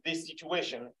about this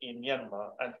situation in Myanmar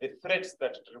and the threats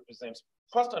that it represents,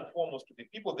 first and foremost to the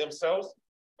people themselves,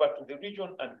 but to the region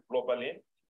and globally,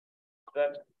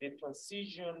 that the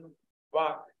transition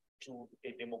back to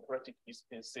a democratic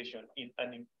dispensation in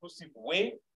an inclusive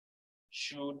way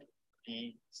should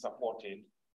be supported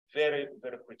very,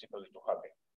 very critically to happen.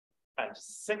 And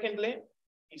secondly,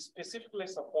 he specifically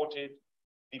supported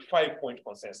the 5-point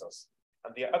consensus.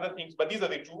 And there are other things, but these are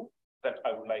the two that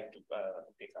I would like to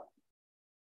pick up.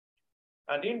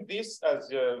 And in this, as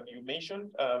you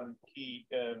mentioned, he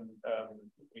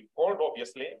recalled,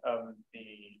 obviously,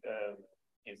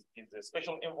 his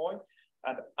special envoy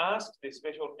and asked the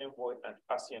special envoy and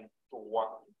ASEAN to work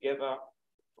together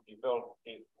to develop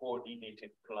a coordinated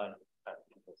plan and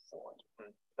to move forward. And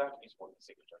that is what the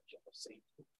Secretary General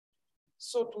said.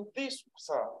 So to this,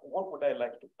 sir, what would I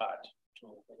like to add to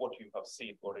what you have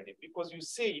said already? Because you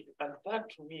said, and that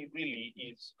to me really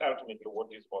is ultimately what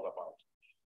it's all about.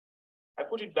 I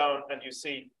put it down and you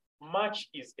say, much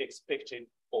is expected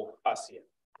of ASEAN.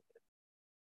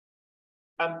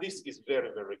 And this is very,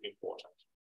 very important.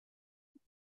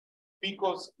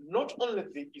 Because not only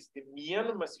is the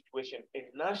Myanmar situation a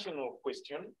national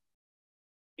question,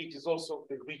 it is also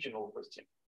a regional question.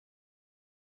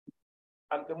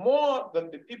 And the more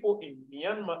that the people in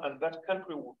Myanmar and that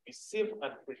country would be safe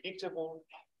and predictable,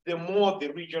 the more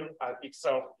the region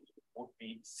itself would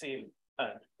be safe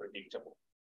and predictable.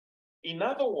 In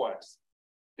other words,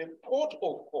 the port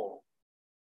of call,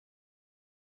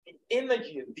 the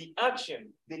energy, the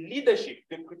action, the leadership,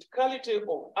 the criticality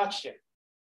of action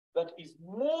that is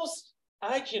most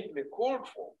urgently called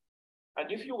for.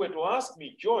 And if you were to ask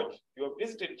me, George, you have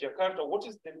visited Jakarta, what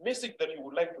is the message that you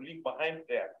would like to leave behind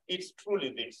there? It's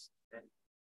truly this,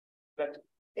 that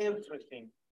everything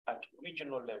at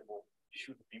regional level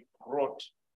should be brought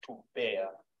to bear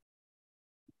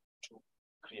to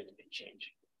create a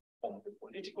change on the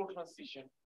political transition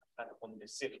and on the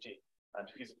safety and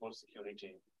physical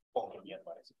security of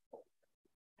Myanmar.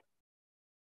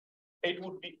 It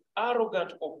would be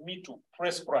arrogant of me to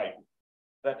prescribe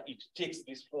that it takes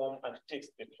this form and takes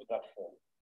it to that form.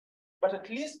 But at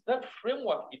least that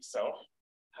framework itself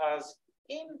has,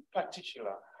 in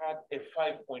particular, had a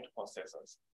 5-point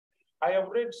consensus. I have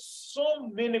read so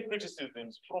many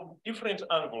criticisms from different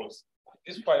angles of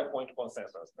this 5-point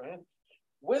consensus.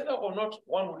 Whether or not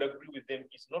one would agree with them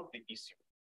is not the issue.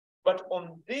 But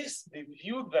on this, the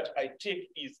view that I take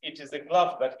is it is a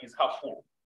glass that is half full,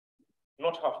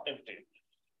 not half empty.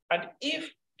 And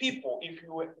if people,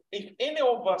 if any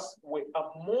of us were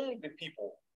among the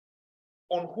people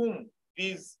on whom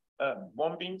these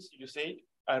bombings, you said,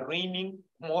 are raining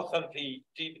more than they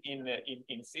did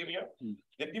in Syria,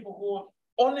 the people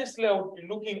who honestly I would be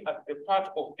looking at the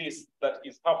part of this that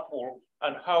is half full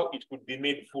and how it could be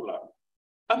made fuller.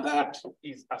 And that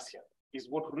is ASEAN, is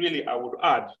what really I would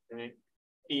add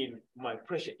in my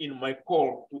pressure, in my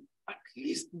call to at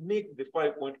least make the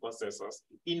 5-point consensus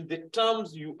in the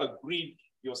terms you agreed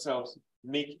yourselves,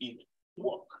 make it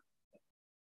work.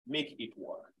 Make it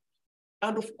work.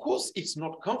 And of course, it's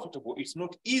not comfortable, it's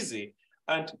not easy,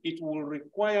 and it will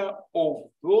require of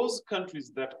those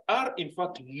countries that are in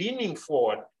fact leaning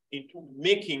forward into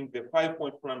making the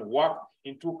 5-point plan work,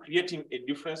 into creating a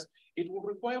difference, it will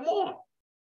require more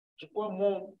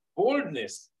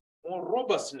boldness, more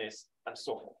robustness, and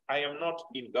so forth. I am not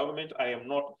in government, I am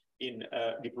not in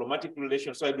diplomatic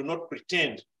relations, so I do not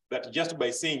pretend that just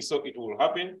by saying so it will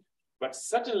happen, but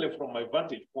certainly from my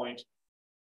vantage point,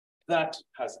 that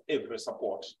has every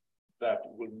support that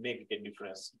will make a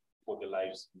difference for the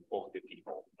lives of the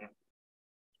people.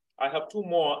 I have two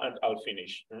more and I'll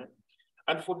finish.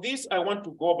 And for this, I want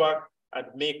to go back and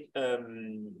make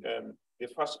the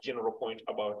first general point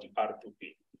about the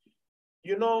R2P.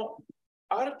 You know,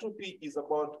 R2P is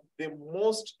about the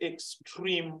most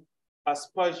extreme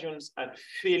aspersions and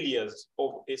failures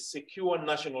of a secure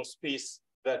national space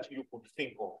that you could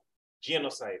think of.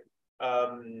 Genocide,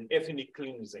 ethnic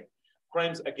cleansing,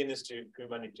 crimes against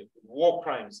humanity, war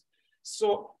crimes.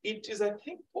 So it is, I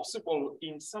think, possible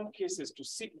in some cases to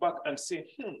sit back and say,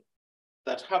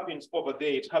 that happens over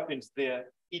there, it happens there.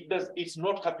 It's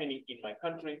not happening in my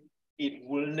country. It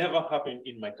will never happen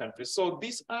in my country. So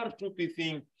this R2P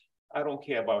thing, I don't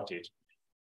care about it.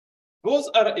 Those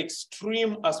are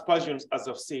extreme aspersions, as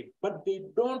I've said, but they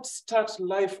don't start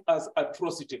life as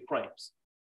atrocity crimes.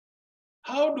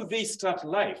 How do they start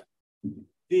life?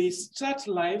 They start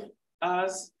life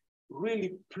as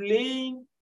really plain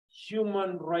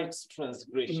human rights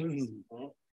transgressions,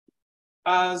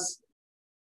 as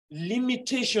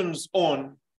limitations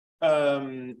on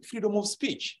freedom of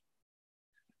speech,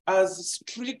 as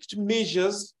strict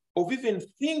measures of even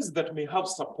things that may have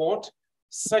support,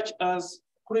 such as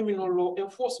criminal law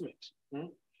enforcement,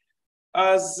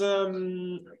 as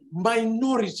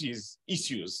minorities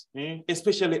issues,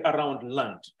 especially around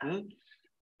land,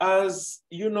 as,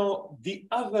 you know, the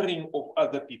othering of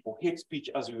other people, hate speech,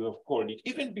 as we have called it,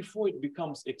 even before it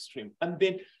becomes extreme. And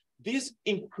then this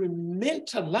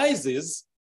incrementalizes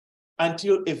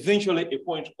until eventually a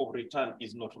point of return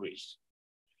is not reached.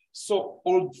 So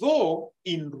although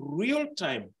in real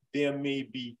time, there may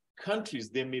be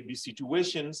countries, there may be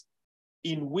situations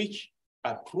in which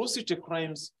atrocity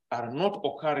crimes are not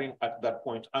occurring at that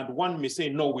point, and one may say,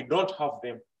 no, we don't have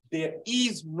them. There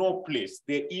is no place,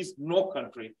 there is no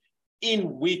country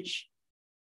in which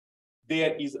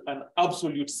there is an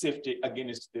absolute safety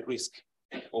against the risk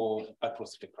of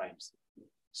atrocity crimes.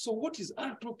 So what is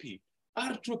R2P?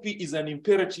 R2P is an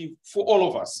imperative for all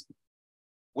of us,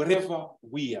 wherever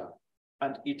we are,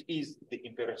 and it is the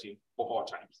imperative of our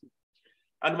times.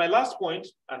 And my last point,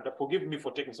 and forgive me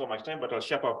for taking so much time, but I'll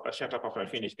shut up after I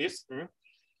finish this,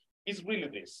 is really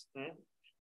this.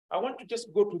 I want to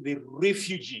just go to the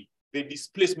refugee, the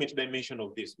displacement dimension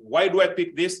of this. Why do I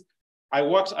pick this? I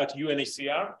worked at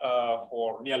UNHCR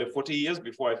for nearly 40 years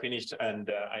before I finished, and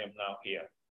I am now here.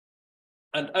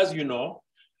 And as you know,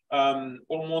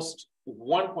 almost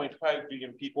 1.5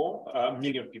 million people, have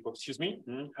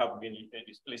been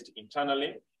displaced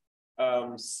internally.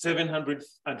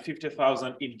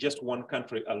 750,000 in just one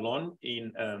country alone,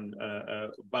 in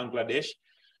Bangladesh.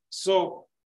 So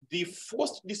the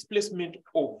forced displacement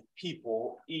of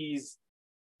people is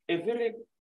a very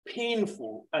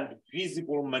painful and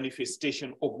visible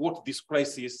manifestation of what this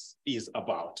crisis is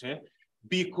about,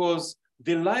 because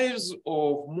the lives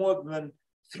of more than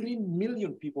 3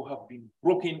 million people have been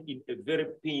broken in a very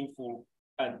painful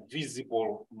and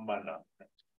visible manner.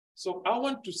 So I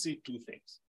want to say two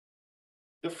things.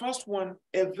 The first one,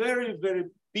 a very, very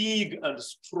big and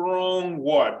strong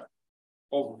word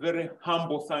of very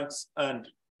humble thanks and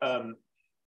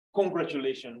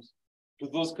congratulations to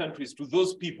those countries, to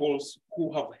those peoples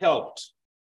who have helped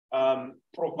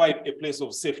provide a place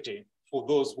of safety for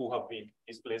those who have been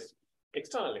displaced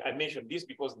externally. I mentioned this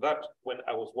because that, when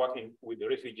I was working with the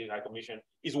Refugee High Commission,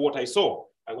 is what I saw.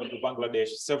 I went to Bangladesh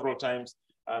several times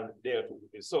and there to do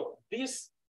this. So this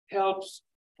helps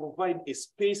provide a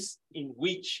space in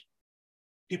which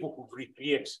people could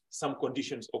recreate some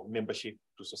conditions of membership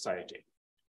to society.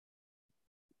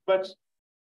 But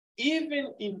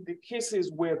even in the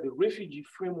cases where the refugee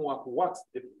framework works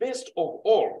the best of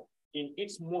all in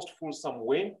its most fulsome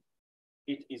way,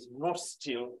 it is not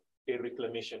still a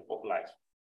reclamation of life.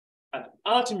 And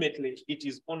ultimately, it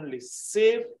is only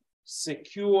safe,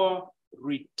 secure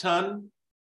return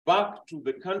back to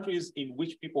the countries in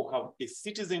which people have a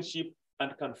citizenship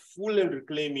and can fully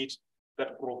reclaim it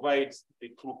that provides the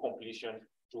true completion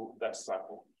to that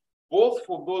circle, both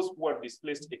for those who are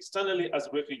displaced externally as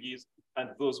refugees and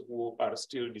those who are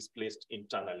still displaced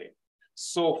internally.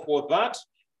 So for that,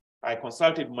 I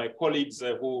consulted my colleagues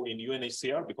who in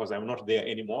UNHCR, because I'm not there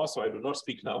anymore, so I do not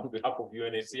speak now on behalf of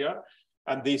UNHCR.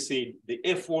 And they said the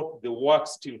effort, the work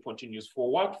still continues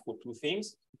forward for two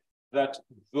things, that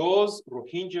those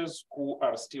Rohingyas who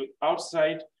are still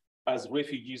outside as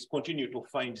refugees continue to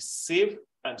find safe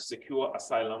and secure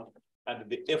asylum, and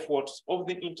the efforts of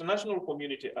the international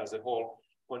community as a whole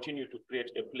continue to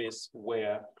create a place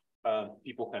where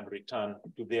people can return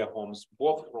to their homes,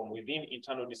 both from within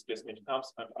internal displacement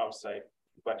camps and outside,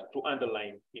 but to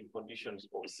underline in conditions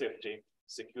of safety,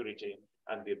 security,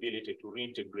 and the ability to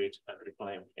reintegrate and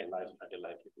reclaim a life and a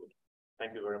livelihood.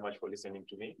 Thank you very much for listening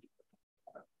to me.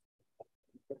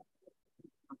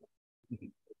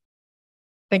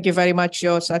 Thank you very much,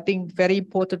 George. I think very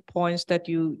important points that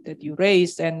you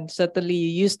raised, and certainly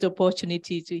you used the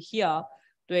opportunity to hear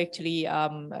to actually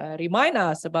remind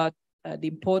us about the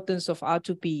importance of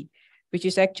R2P, which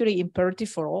is actually imperative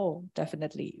for all.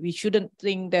 Definitely, we shouldn't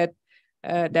think that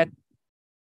the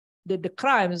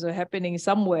crimes are happening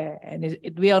somewhere and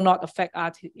it will not affect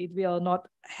us. It will not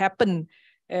happen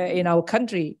in our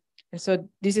country. And so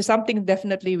this is something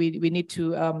definitely we need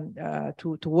to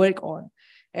work on.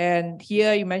 And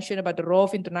here you mentioned about the role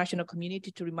of international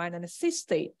community to remind and assist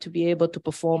state to be able to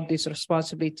perform this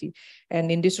responsibility.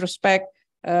 And in this respect,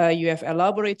 you have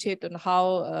elaborated on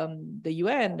how the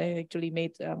UN actually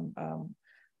made a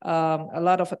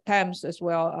lot of attempts as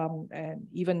well. And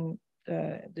even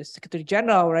the Secretary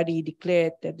General already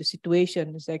declared that the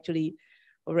situation is actually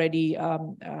already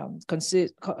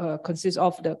consists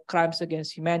of the crimes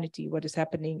against humanity, what is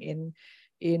happening in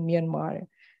Myanmar.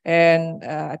 And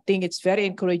I think it's very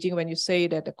encouraging when you say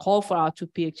that the call for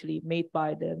R2P actually made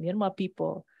by the Myanmar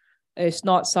people is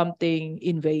not something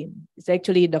in vain. It's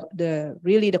actually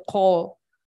really the call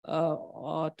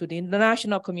to the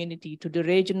international community, to the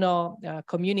regional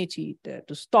community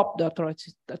to stop the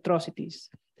atrocities,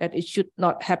 that it should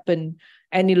not happen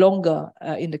any longer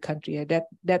in the country. That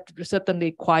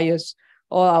certainly requires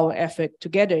all our effort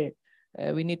together.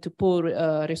 We need to pull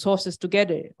resources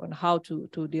together on how to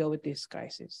deal with this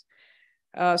crisis.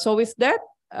 So with that,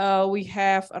 we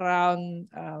have around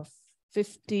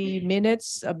 50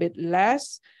 minutes, a bit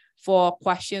less, for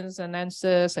questions and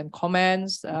answers and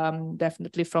comments,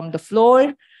 definitely from the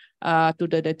floor to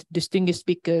the distinguished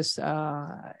speakers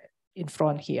in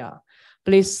front here.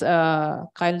 Please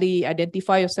kindly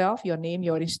identify yourself, your name,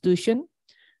 your institution,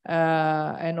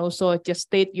 and also just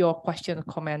state your question or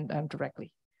comment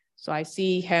directly. So I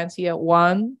see hands here,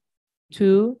 1,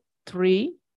 2,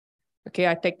 3. Okay,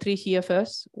 I take 3 here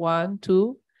first. 1,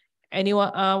 2.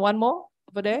 Anyone, one more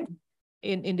over there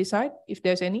in this side, if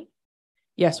there's any?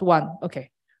 Yes, 1, okay.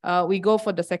 We go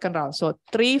for the second round. So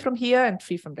 3 from here and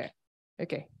 3 from there.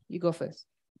 Okay, you go first.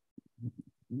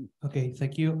 Okay,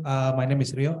 thank you. My name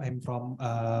is Rio. I'm from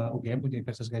UGM,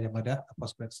 Universitas Gadjah Mada, a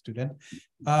postgrad student.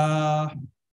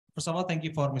 First of all, thank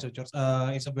you for Mr. George.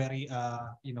 It's a very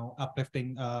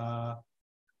uplifting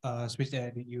speech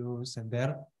that you sent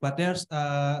there. But there's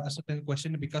a certain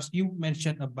question, because you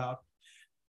mentioned about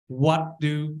what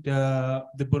do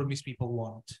the Burmese people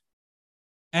want,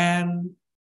 and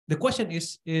the question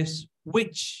is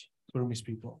which Burmese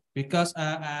people? Because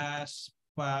as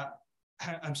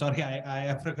I'm sorry,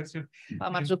 I forgot to.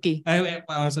 Marzuki.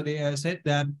 Marzuki said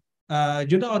that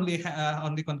Junta only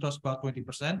controls about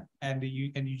 20%, and the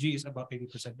NUG is about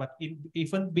 80%. But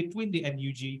even between the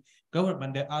NUG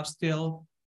government, there are still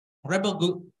rebel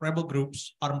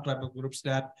groups, armed rebel groups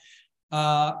that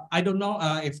I don't know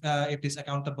if it's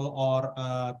accountable or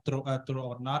true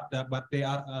or not, but they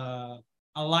are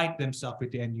allied themselves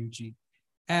with the NUG,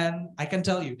 and I can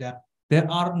tell you that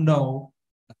there are no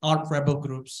armed rebel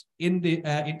groups in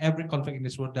every conflict in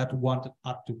this world that wanted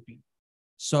R2P.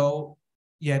 So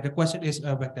yeah, the question is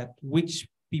about that: which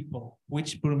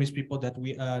Burmese people that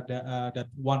that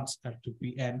wants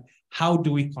R2P, and how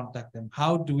do we contact them?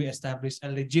 How do we establish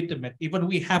a legitimate? Even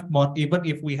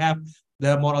if we have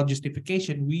the moral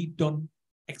justification, we don't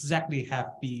exactly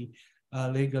have the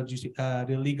legal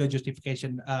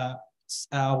justification,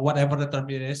 whatever the term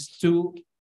it is, to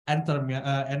enter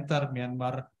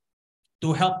Myanmar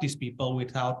to help these people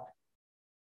without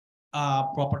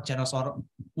proper channels or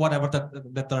whatever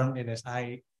the term it is.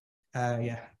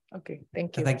 Yeah. Okay,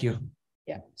 thank you. Thank you.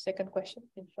 Yeah, second question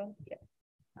in front. Yeah.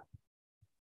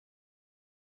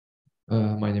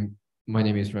 My name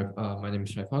is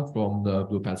Shafiah from the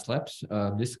Blue Pants Labs.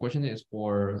 This question is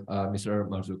for Mr.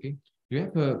 Marzuki. You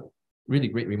have really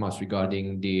great remarks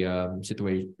regarding the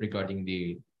situation, regarding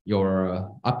your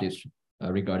updates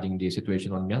regarding the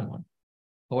situation on Myanmar.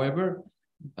 However,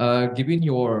 given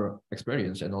your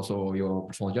experience and also your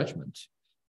personal judgment,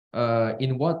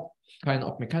 in what kind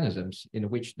of mechanisms in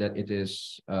which that it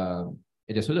is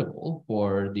suitable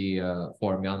for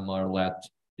Myanmar-led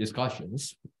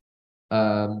discussions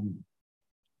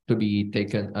to be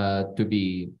taken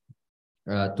to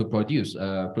produce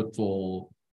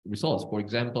fruitful results? For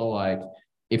example, like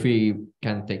if we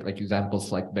can take like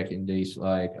examples like back in days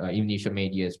like Indonesia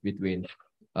medias between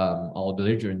all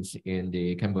belligerents in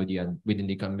the Cambodian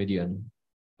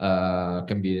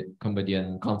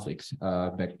conflicts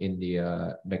back in the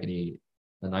 90s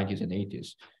and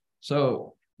 80s.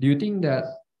 So do you think that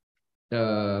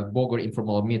the Bogor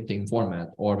informal meeting format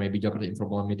or maybe Jakarta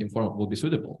informal meeting format will be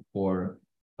suitable for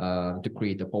to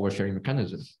create a power sharing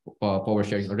mechanism, power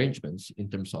sharing arrangements in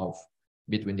terms of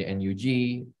between the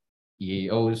NUG,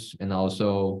 EAOs, and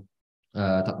also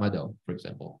Tatmadaw, for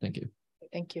example. Thank you.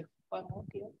 Thank you. One more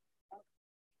here.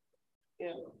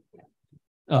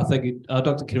 Yeah. Thank you.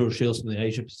 Dr. Kirill Shields from the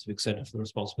Asia Pacific Center for the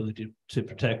Responsibility to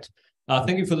Protect.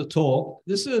 Thank you for the talk.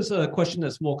 This is a question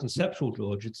that's more conceptual,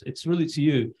 George. It's really to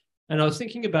you. And I was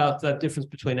thinking about that difference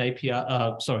between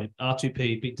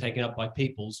R2P being taken up by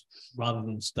peoples rather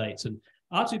than states. And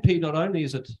R2P, not only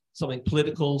is it something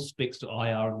political, speaks to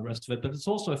IR and the rest of it, but it's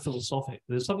also philosophic.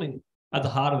 There's something at the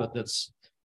heart of it that's,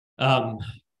 I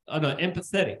don't know,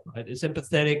 empathetic, right? It's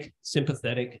empathetic,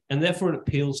 sympathetic, and therefore it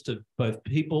appeals to both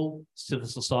people, civil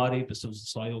society, but civil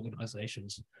society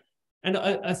organizations. And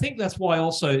I think that's why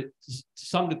also, to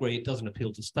some degree, it doesn't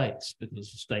appeal to states,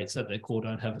 because states at their core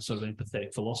don't have a sort of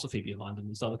empathetic philosophy behind them.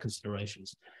 There's other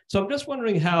considerations. So I'm just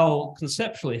wondering how,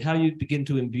 conceptually, how you begin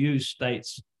to imbue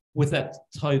states with that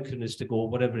tokenistic or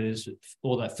whatever it is,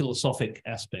 or that philosophic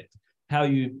aspect, how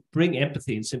you bring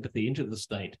empathy and sympathy into the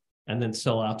state and then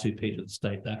sell R2P to the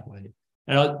state that way.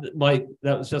 And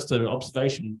that was just an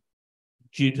observation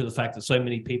due to the fact that so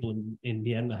many people in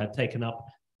Myanmar had taken up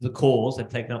the cause, had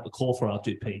taken up the call for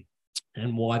R2P,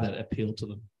 and why that appealed to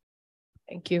them.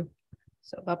 Thank you.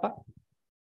 So, Bapak.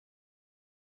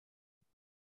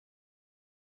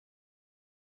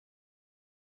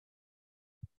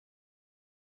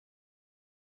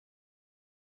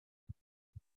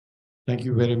 Thank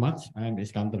you very much. I'm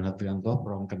Iskandar Hadrianto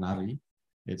from Kenari.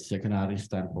 It's Kenari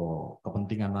stand for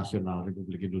Kepentingan Nasional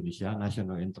Republik Indonesia,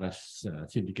 National Interest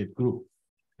Syndicate Group.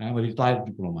 I'm a retired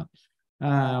diplomat.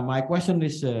 My question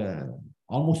is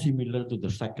almost similar to the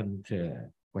second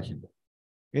question.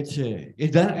 It's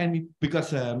is there any,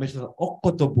 because Mr.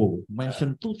 Okoth-Obbo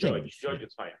mentioned two things. George,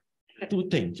 it's fine. Two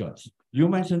things, George. You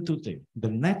mentioned two things: the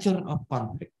nature of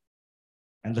conflict,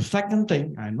 and the second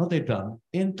thing I noted down,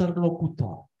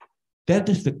 interlocutor. That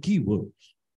is the key word.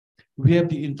 We have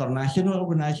the international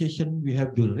organization, we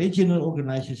have the regional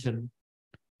organization.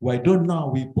 Why don't now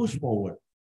we push forward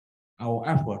our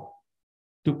effort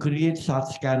to create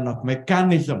such kind of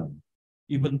mechanism,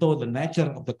 even though the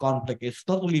nature of the conflict is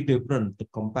totally different to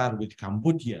compare with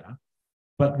Cambodia,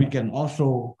 but we can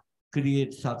also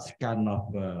create such kind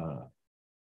of,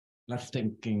 let's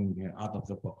thinking out of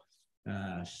the box,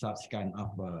 such kind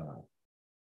of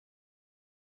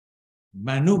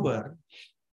maneuver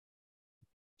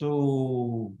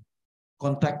to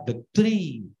contact the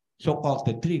three, so-called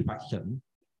the three factions,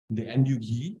 the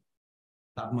NUG,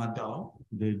 Tatmadaw,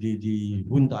 the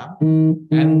junta,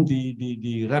 and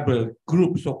the rebel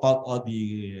group, so-called, or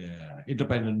the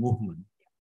independent movement,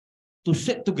 to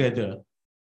sit together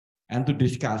and to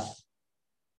discuss,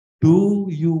 do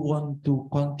you want to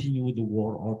continue the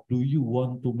war, or do you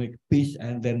want to make peace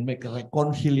and then make a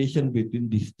reconciliation between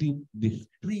these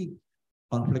three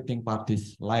conflicting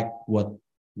parties, like what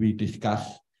we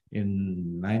discussed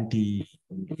in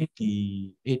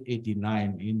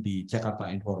 1988-89 in the Jakarta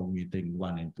Informal Meeting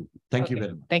 1 and 2. Thank you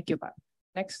very much. Thank you, Pak.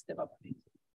 Next, Bapak.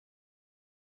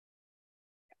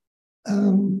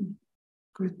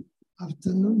 Good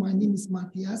afternoon. My name is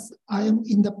Matthias. I am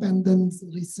independent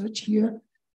research here.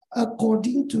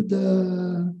 According to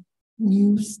the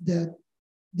news that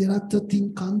there are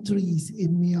 13 countries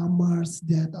in Myanmar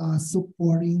that are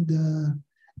supporting the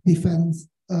defense,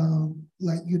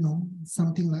 like, you know,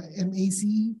 something like MAC.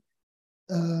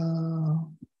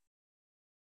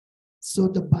 So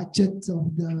the budget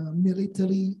of the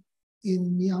military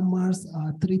in Myanmar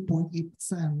are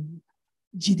 3.8%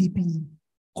 GDP.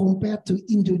 Compared to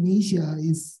Indonesia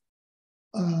is,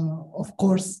 of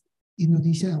course,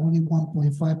 Indonesia only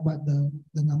 1.5, but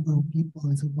the number of people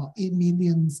is about 8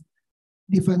 million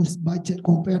defense budget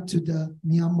compared to the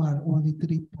Myanmar, only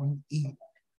 3.8.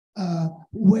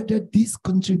 Whether this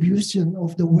contribution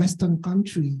of the Western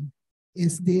country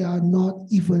is they are not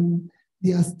even,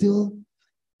 they are still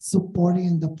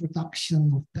supporting the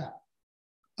production of that.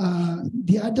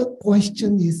 The other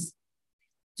question is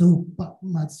to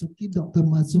Marzuki, Dr.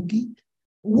 Marzuki,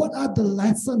 what are the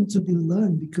lessons to be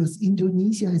learned? Because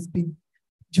Indonesia has been,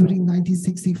 during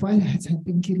 1965, has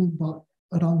been killing about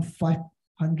around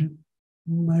 500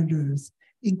 murders,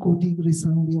 including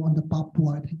recently on the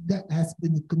Papua. That has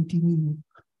been continuing,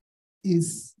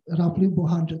 is roughly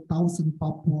 100,000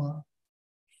 Papua.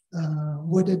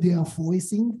 Whether they are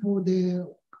voicing for their,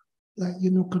 like,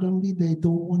 you know, currently they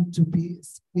don't want to be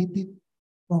split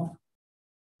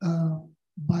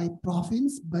by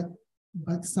province, but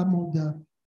some of the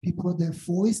people that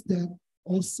voice that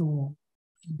also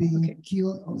being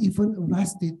killed or even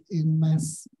arrested in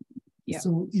mass. Yeah.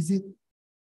 So is it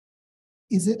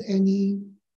any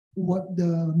what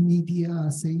the media are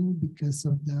saying because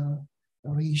of the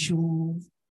racial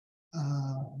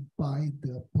by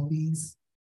the police.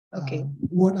 Okay.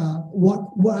 What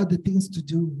are the things to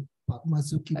do, Pak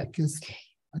Marzuki? Because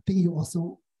I think you're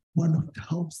also one of the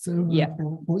observers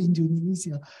for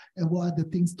Indonesia, and what are the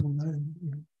things to learn?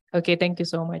 Okay, thank you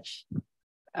so much.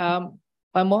 One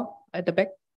more at the back.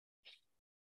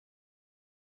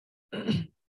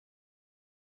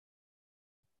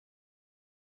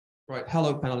 Right.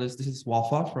 Hello, panelists. This is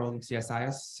Wafa from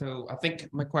CSIS. So I think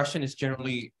my question is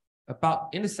generally about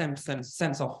in the same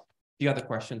sense of the other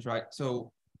questions, right?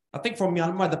 So I think for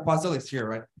Myanmar, the puzzle is here,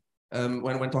 right?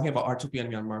 When talking about R2P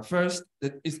and Myanmar, first,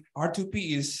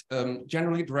 R2P is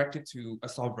generally directed to a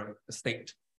sovereign, a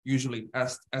state, usually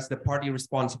as the party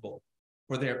responsible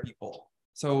for their people.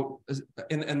 So,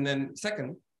 and then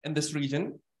second, in this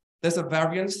region, there's a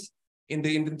variance in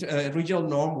the regional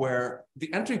norm where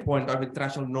the entry point of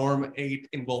international norm aid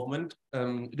involvement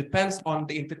depends on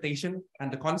the invitation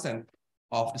and the consent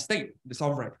of the state, the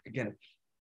sovereign, again.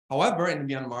 However, in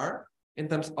Myanmar, in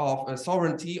terms of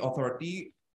sovereignty,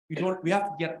 authority, we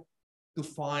have yet to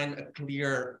find a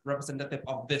clear representative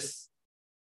of this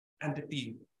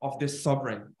entity, of this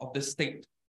sovereign, of this state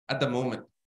at the moment.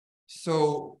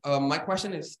 So my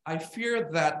question is, I fear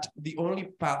that the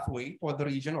only pathway for the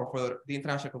region or for the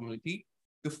international community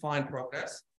to find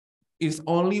progress is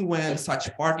only when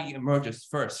such party emerges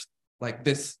first, like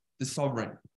this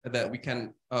sovereign that we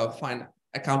can find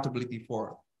accountability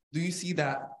for. Do you see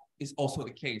that is also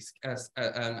the case because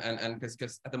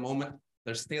at the moment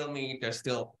there's stalemate, there's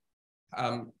still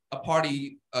a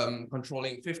party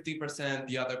controlling 50%,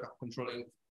 the other controlling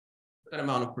an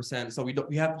amount of percent. So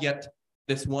we have yet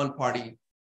this one party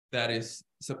that is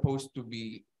supposed to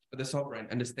be the sovereign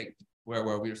and the state where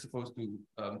we're supposed to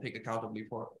take accountability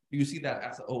for. Do you see that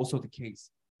as also the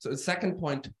case? So the second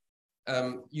point,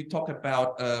 you talk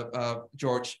about,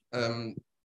 George,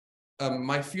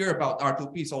 my fear about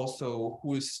R2P is also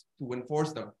who is to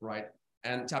enforce them, right?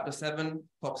 And chapter 7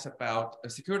 talks about a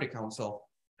Security Council.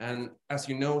 And as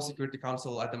you know, Security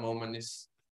Council at the moment is,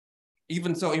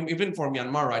 even for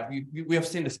Myanmar, right, we have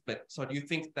seen the split. So do you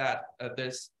think that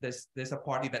there's a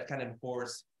party that can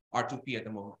enforce R2P at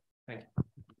the moment? Thank you.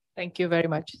 Thank you very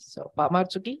much. So, Pak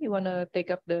Marzuki, you want to take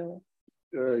up the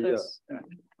first? Yeah.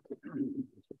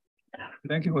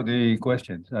 Thank you for the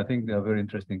questions. I think they are very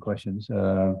interesting questions.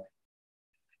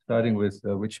 Starting with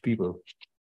which people?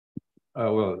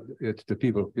 Well, it's the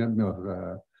people of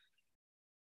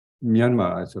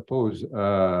Myanmar, I suppose.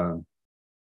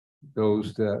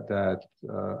 Those that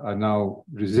are now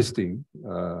resisting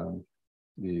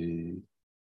the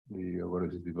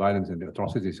violence and the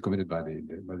atrocities committed by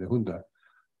the junta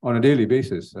on a daily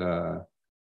basis.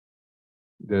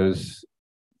 There's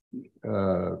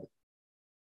a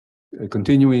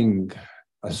continuing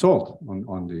assault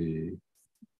on the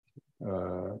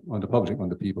public, on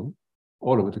the people,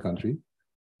 all over the country.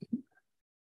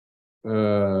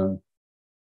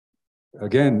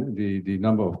 Again, the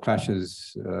number of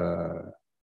clashes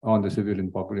on the civilian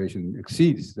population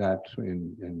exceeds that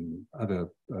in other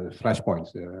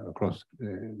flashpoints across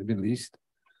the Middle East.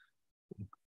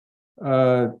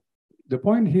 The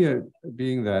point here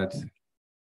being that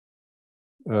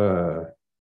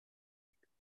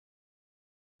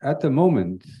at the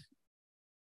moment,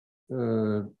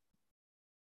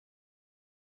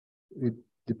 it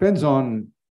depends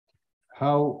on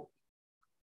how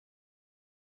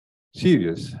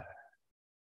serious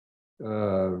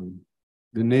the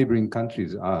neighboring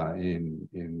countries are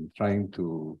in trying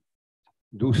to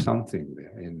do something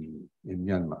in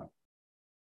Myanmar.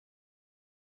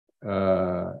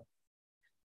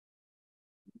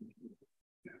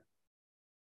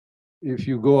 If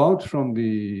you go out from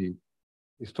the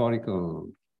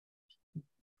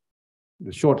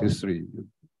short history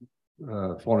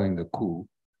following the coup,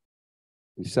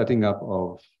 the setting up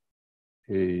of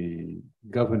a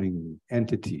governing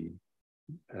entity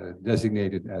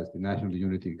designated as the National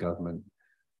Unity Government,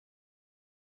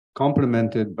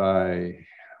 complemented by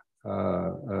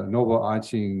an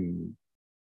overarching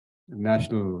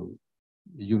National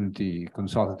Unity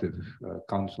Consultative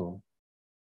Council.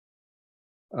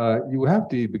 You have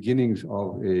the beginnings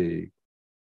of a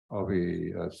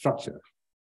structure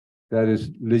that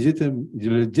is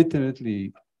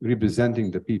legitimately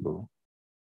representing the people,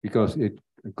 because it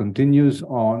continues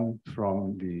on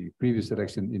from the previous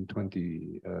election in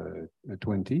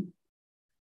 2020,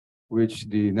 which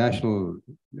the National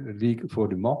League for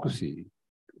Democracy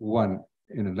won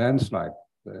in a landslide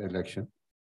election,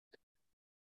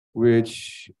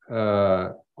 which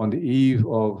on the eve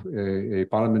of a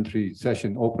parliamentary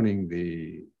session opening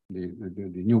the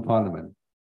new parliament,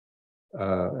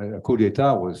 a coup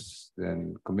d'etat was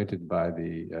then committed by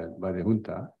the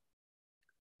junta,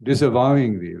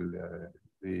 disavowing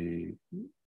the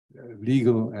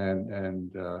legal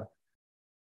and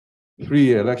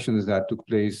free elections that took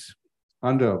place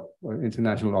under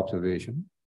international observation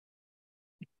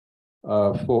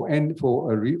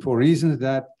for reasons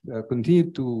that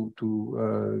continue to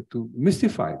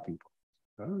mystify people.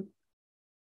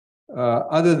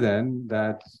 Other than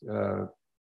that,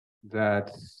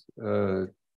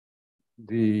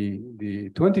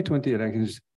 the 2020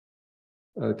 elections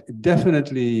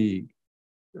definitely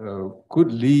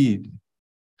could lead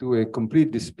to a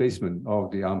complete displacement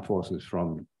of the armed forces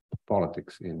from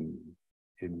politics in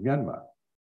Myanmar.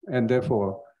 And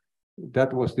therefore,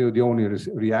 that was the only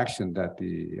reaction that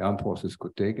the armed forces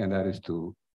could take, and that is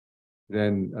to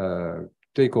then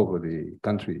take over the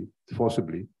country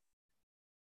forcibly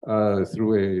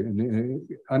through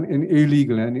an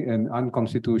illegal and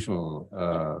unconstitutional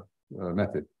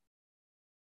method.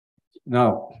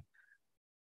 Now,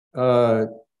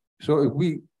 so if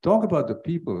we talk about the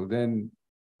people, then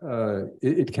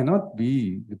it cannot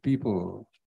be the people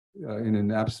in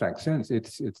an abstract sense.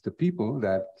 It's the people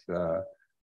that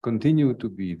continue to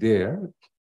be there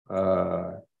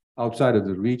outside of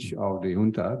the reach of the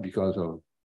junta because of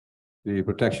the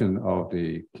protection of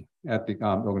the ethnic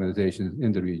armed organizations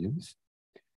in the regions.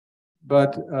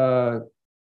 But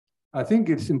I think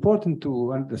it's important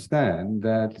to understand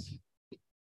that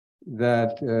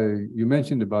you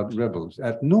mentioned about rebels.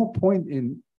 At no point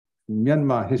in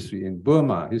Myanmar history, in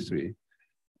Burma history,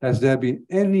 has there been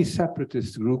any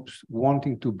separatist groups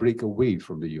wanting to break away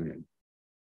from the Union.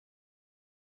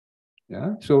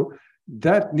 Yeah, so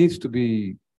that needs to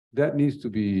be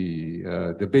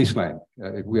the baseline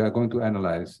if we are going to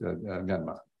analyze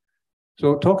Myanmar.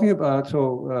 So talking about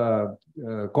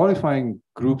qualifying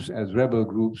groups as rebel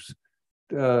groups,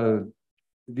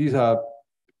 these are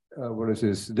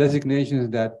designations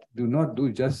that do not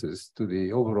do justice to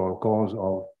the overall cause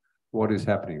of what is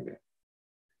happening there.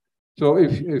 So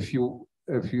if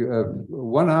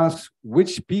one asks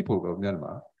which people of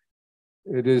Myanmar,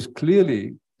 it is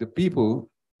clearly the people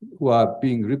who are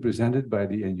being represented by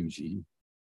the NUG,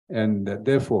 and that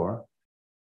therefore,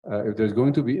 if there's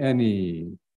going to be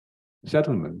any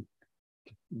settlement,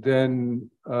 then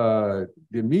the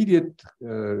immediate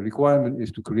requirement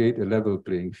is to create a level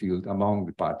playing field among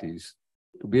the parties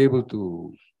to be able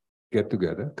to get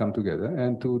together, come together,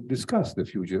 and to discuss the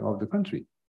future of the country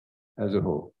as a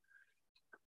whole.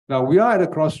 Now we are at a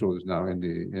crossroads now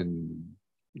in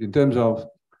terms of.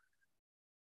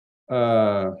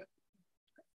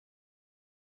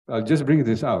 I'll just bring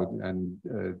this out, and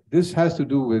this has to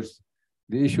do with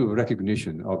the issue of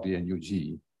recognition of the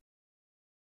NUG.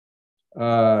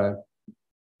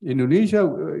 Indonesia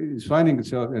is finding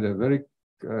itself at a very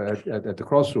at the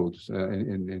crossroads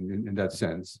in that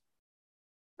sense,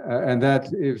 and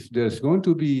that if there's going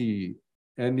to be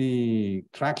any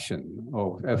traction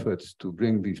of efforts to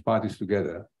bring these parties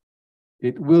together,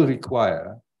 it will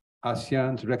require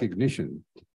ASEAN's recognition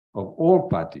of all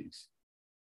parties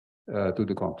to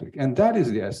the conflict. And that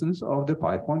is the essence of the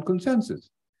 5-point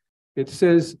consensus. It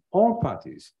says all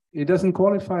parties. It doesn't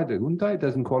qualify the junta, it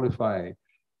doesn't qualify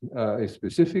a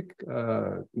specific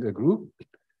group,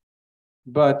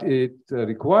 but it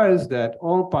requires that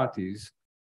all parties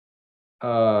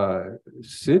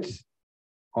sit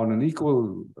on an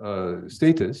equal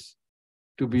status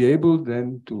to be able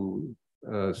then to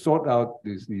sort out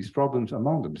these problems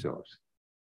among themselves.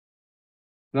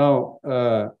 Now,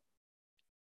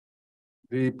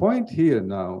 the point here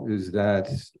now is that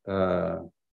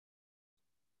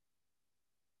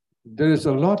there is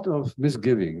a lot of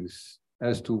misgivings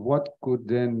as to what could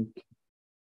then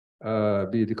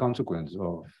be the consequence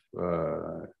of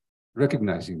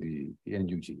recognizing the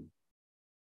NUG.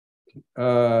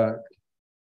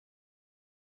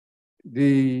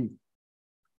 The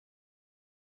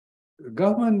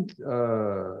government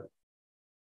of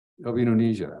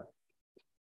Indonesia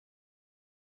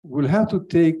will have to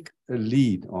take a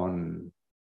lead on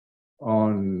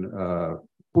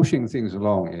pushing things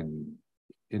along in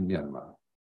Myanmar.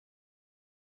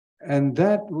 And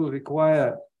that will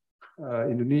require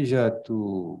Indonesia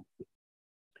to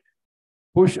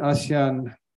push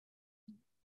ASEAN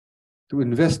to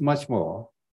invest much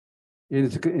more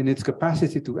in its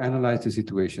capacity to analyze the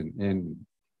situation in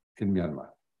Myanmar.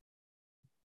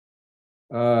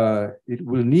 It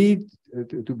will need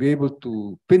to be able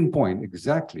to pinpoint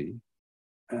exactly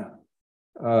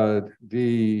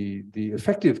the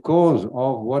effective cause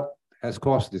of what has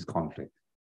caused this conflict.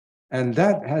 And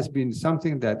that has been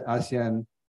something that ASEAN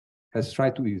has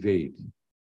tried to evade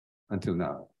until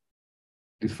now,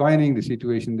 defining the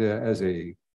situation there as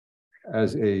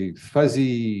a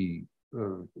fuzzy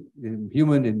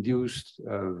human-induced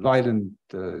violent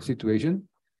situation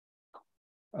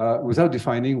without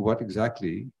defining what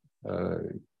exactly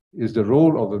is the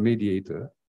role of a mediator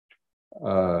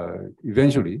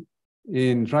eventually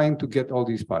in trying to get all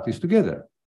these parties together.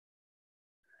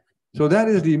 So that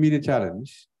is the immediate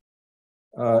challenge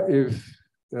if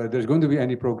there's going to be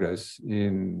any progress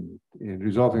in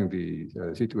resolving the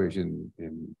situation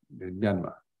in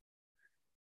Myanmar.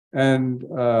 And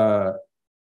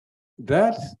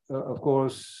that, of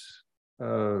course,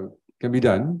 can be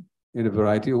done in a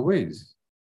variety of ways.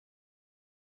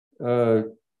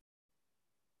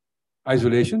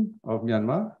 Isolation of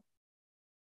Myanmar,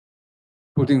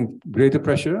 putting greater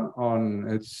pressure on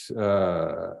its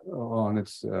role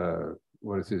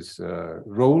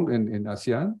in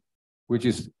ASEAN, which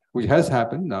has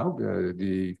happened now.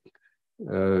 The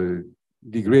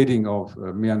degrading of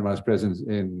Myanmar's presence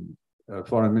in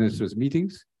foreign ministers'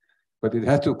 meetings, but it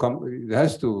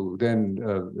has to then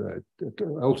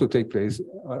also take place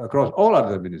across all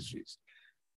other ministries.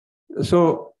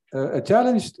 So a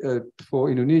challenge for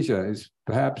Indonesia is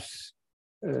perhaps,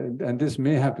 and this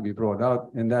may have to be brought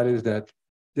out, and that is that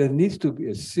there needs to be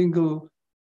a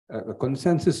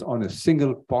consensus on a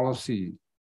single policy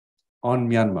on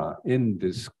Myanmar in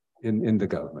the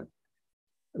government,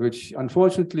 which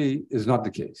unfortunately is not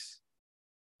the case.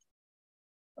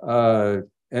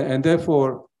 And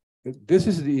therefore, this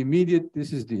is the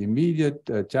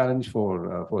immediate challenge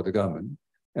for the government,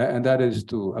 and that is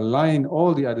to align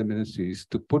all the other ministries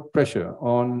to put pressure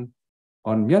on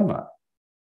Myanmar,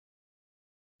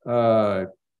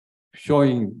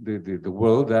 showing the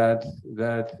world that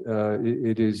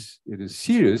it is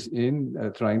serious in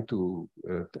trying to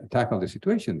tackle the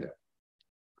situation there.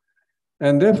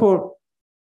 And therefore,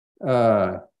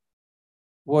 the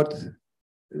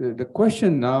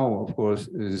question now, of course,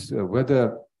 is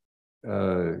whether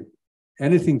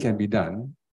anything can be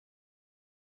done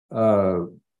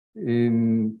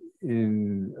in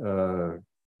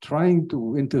trying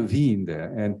to intervene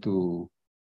there and to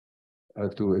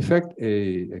effect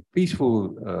a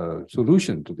peaceful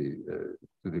solution to the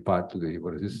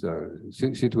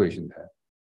situation there.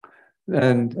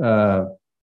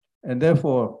 And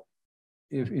therefore,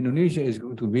 if Indonesia is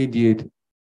going to mediate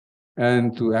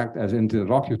and to act as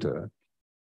interlocutor,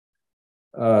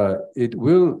 it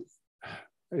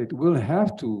will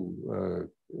have to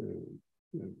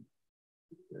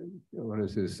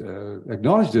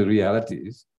acknowledge the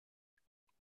realities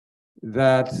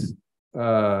that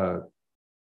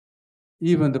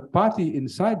even the party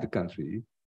inside the country,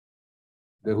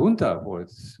 the junta for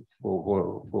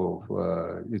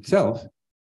itself,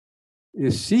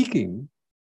 is seeking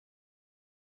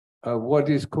what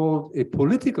is called a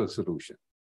political solution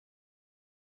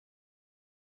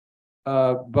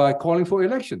by calling for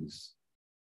elections.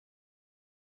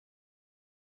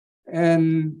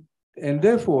 And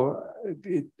therefore,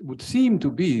 it would seem to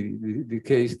be the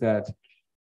case that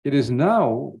it is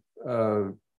now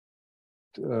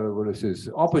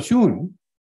opportune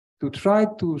to try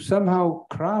to somehow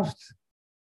craft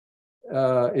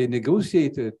a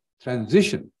negotiated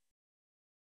transition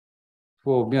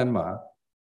for Myanmar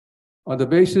on the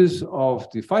basis of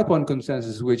the 5-point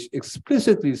consensus, which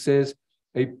explicitly says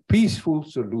a peaceful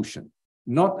solution,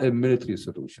 not a military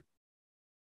solution.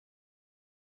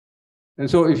 And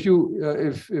so if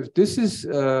this is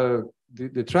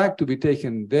the track to be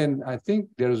taken, then I think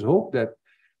there is hope that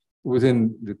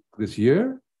within this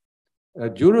year, a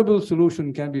durable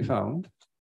solution can be found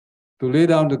to lay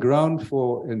down the ground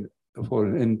for an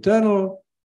internal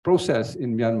process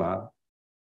in Myanmar,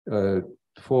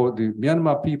 for the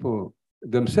Myanmar people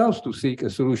themselves to seek a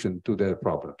solution to their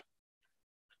problem.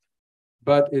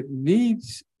 But it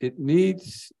needs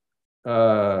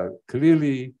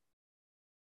clearly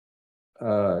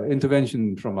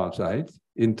intervention from outside,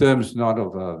 in terms not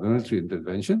of a military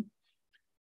intervention,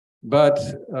 but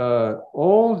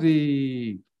all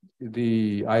the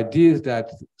ideas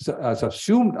that are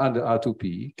subsumed under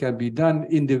R2P can be done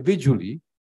individually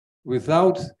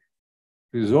without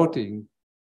resorting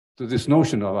to this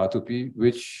notion of R2P,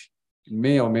 which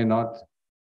may or may not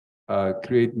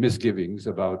create misgivings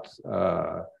about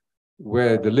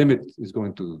where the limit is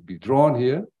going to be drawn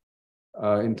here,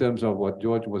 in terms of what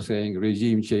George was saying,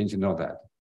 regime change and all that.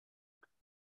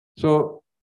 So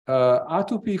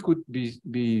R2P could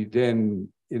be then,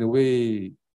 in a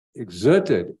way,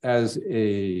 exerted as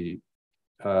a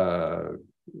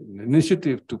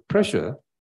initiative to pressure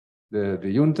the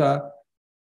junta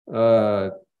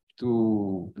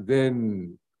to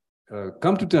then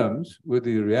come to terms with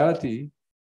the reality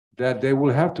that they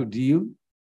will have to deal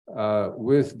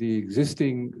with the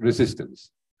existing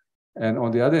resistance. And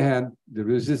on the other hand, the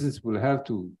resistance will have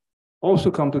to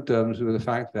also come to terms with the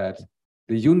fact that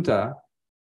the junta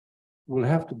will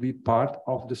have to be part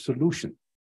of the solution.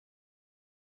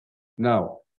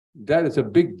 Now, that is a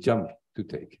big jump to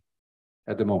take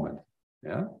at the moment.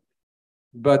 Yeah.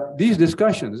 But these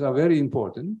discussions are very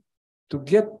important to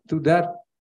get to that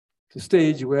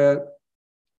stage where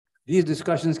these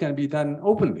discussions can be done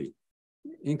openly,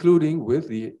 including with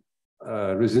the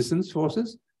resistance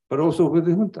forces, but also with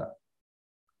the junta.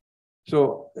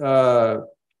 So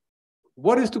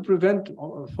what is to prevent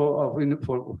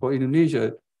for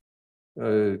Indonesia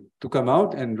to come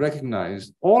out and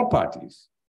recognize all parties,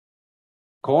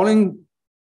 calling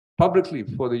publicly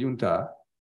for the junta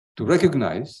to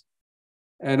recognize,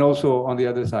 and also on the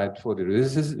other side for the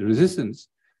resistance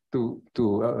to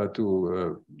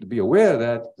be aware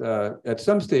that at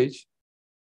some stage,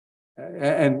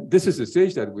 and this is the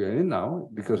stage that we are in now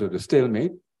because of the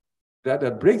stalemate, that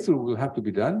a breakthrough will have to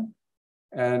be done,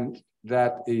 and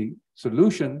that a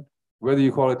solution, whether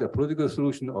you call it a political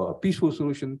solution or a peaceful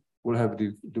solution, will have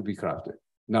to be crafted.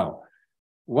 Now,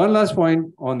 one last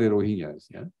point on the Rohingyas.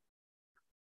 Yeah?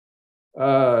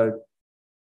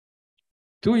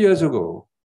 2 years ago,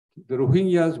 the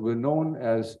Rohingyas were known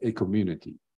as a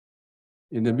community.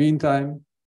 In the meantime,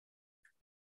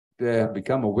 they have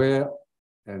become aware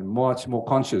and much more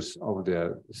conscious of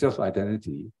their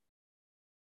self-identity.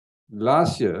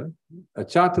 Last year, a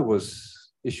charter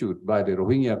was issued by the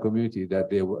Rohingya community that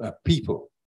they were a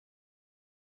people.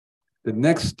 The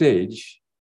next stage,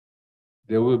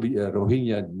 there will be a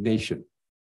Rohingya nation.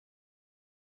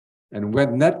 And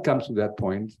when that comes to that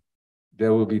point,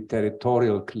 there will be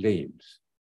territorial claims.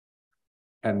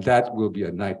 And that will be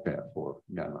a nightmare for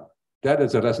Myanmar. That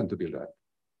is a lesson to be learned.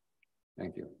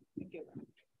 Thank you. Thank you.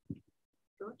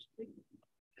 George, please.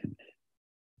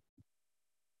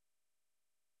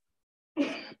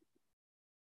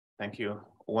 Thank you.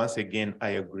 Once again, I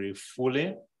agree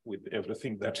fully with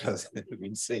everything that has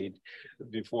been said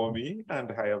before me,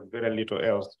 and I have very little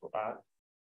else to add.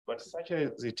 But such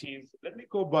as it is, let me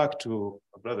go back to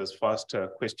brother's first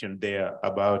question there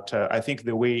about, I think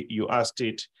the way you asked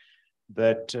it,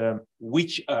 that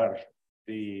which are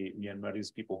the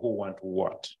Myanmarese people who want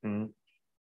what?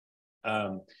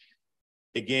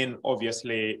 Again,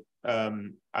 obviously,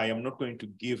 I am not going to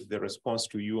give the response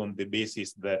to you on the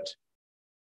basis that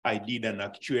I did an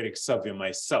actuarial survey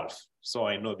myself. So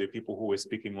I know the people who were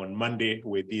speaking on Monday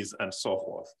were these and so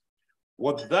forth.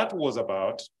 What that was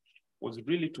about was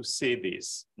really to say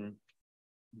this,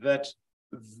 that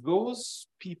those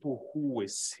people who were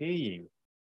saying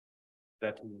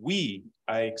that we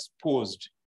are exposed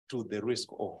to the risk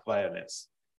of violence,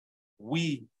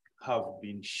 we have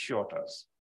been shelters.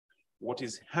 What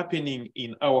is happening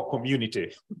in our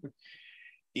community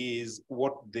is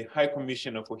what the High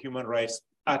Commissioner for Human Rights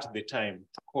at the time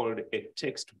called a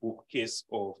textbook case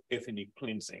of ethnic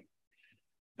cleansing.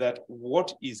 That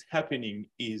what is happening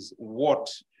is what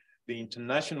the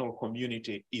international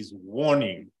community is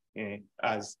warning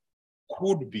as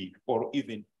could be or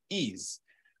even is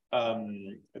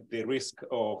the risk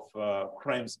of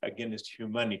crimes against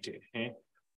humanity.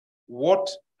 What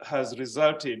has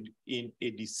resulted in a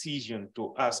decision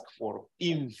to ask for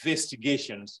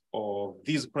investigations of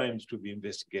these crimes to be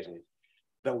investigated.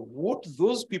 That what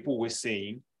those people were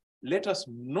saying, let us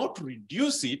not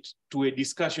reduce it to a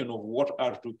discussion of what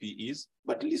R2P is,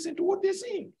 but listen to what they're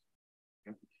saying.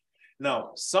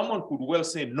 Now, someone could well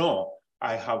say, no,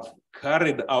 I have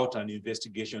carried out an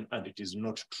investigation and it is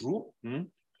not true.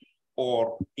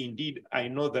 Or indeed, I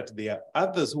know that there are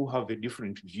others who have a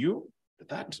different view.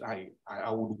 That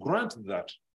I would grant that.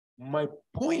 My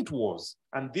point was,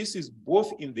 and this is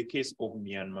both in the case of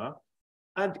Myanmar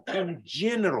and in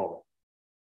general,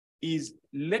 is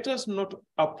let us not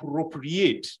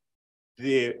appropriate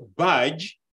the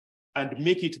badge and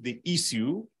make it the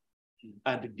issue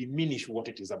and diminish what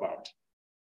it is about.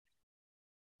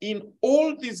 In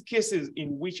all these cases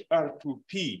in which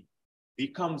R2P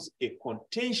becomes a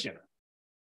contention,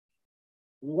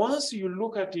 once you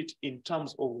look at it in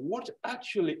terms of what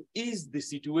actually is the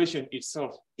situation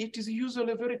itself, it is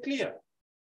usually very clear,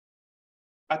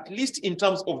 at least in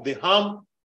terms of the harm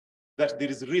that there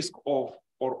is risk of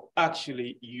or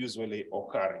actually usually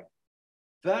occurring.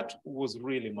 That was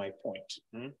really my point.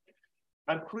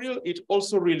 And it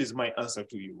also really is my answer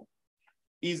to you,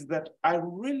 is that I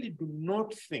really do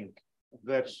not think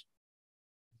that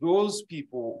those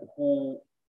people who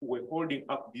were holding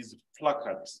up these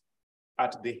placards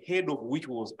at the head of which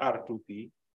was R2P,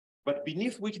 but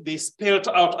beneath which they spelled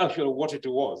out actually what it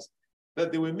was,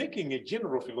 that they were making a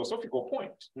general philosophical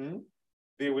point.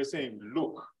 they were saying,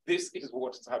 look, this is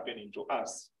what's happening to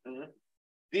us.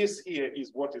 This here is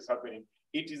what is happening.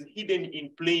 It is hidden in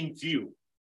plain view.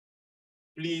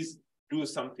 Please do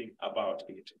something about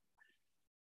it.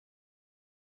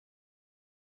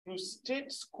 Do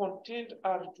states contain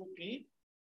R2P?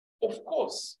 Of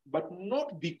course, but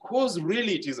not because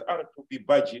really it is R2P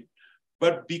budget,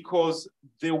 but because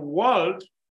the world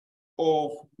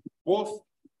of both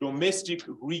domestic,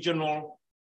 regional,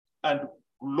 and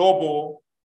global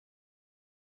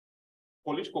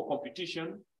political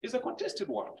competition is a contested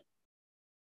world.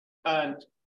 And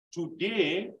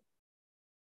today,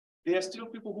 there are still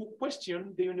people who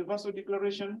question the Universal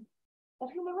Declaration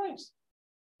of Human Rights.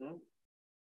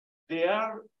 They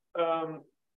are,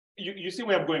 you see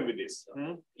where I'm going with this?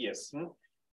 Yes.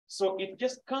 So it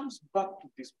just comes back to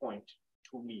this point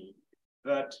to me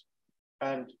that,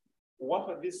 and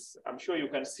what this, I'm sure you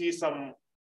can see some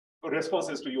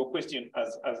responses to your question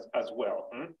as well.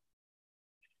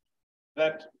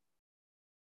 That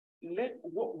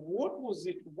what was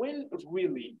it when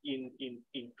really in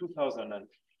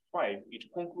 2005 it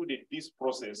concluded this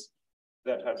process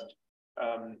that has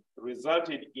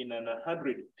resulted in an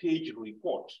 100-page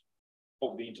report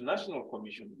of the International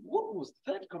Commission? What was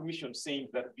that commission saying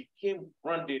that became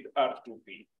branded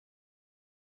R2P?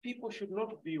 People should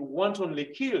not be wantonly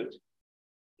killed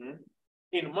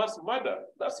in mass murder.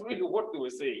 That's really what they were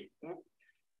saying.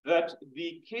 That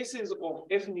the cases of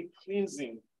ethnic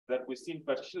cleansing that we've seen,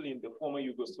 particularly in the former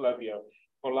Yugoslavia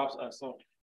collapse and so on,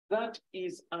 that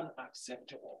is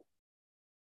unacceptable.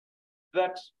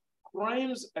 That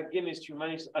crimes against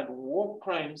humanity and war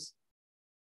crimes,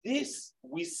 this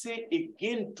we say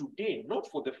again today, not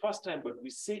for the first time, but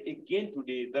we say again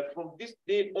today that from this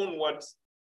day onwards,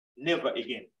 never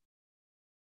again.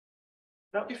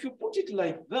 Now, if you put it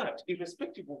like that,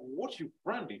 irrespective of what you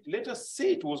brand it, let us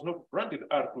say it was not branded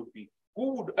R2P,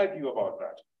 who would argue about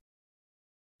that?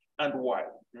 And why?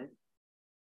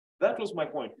 That was my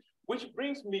point, which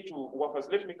brings me to Wafa's.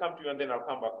 Let me come to you and then I'll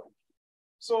come back.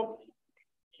 So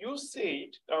you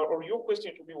said, or your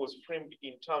question to me was framed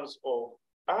in terms of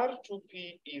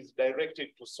R2P is directed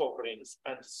to sovereigns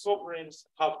and sovereigns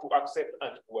have to accept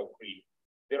and to agree.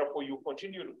 Therefore, you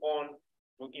continued on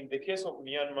to, in the case of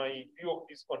Myanmar, in view of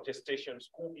these contestations,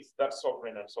 who is that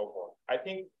sovereign and so forth. I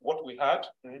think what we had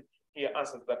here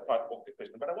answers that part of the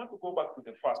question, but I want to go back to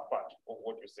the first part of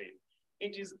what you said.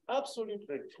 It is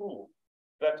absolutely true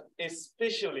that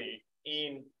especially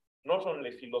in not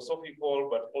only philosophical,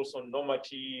 but also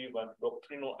normative and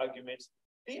doctrinal arguments,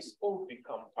 these all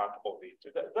become part of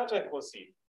it. That I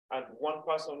concede. And one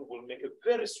person will make a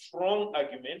very strong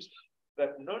argument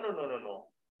that no.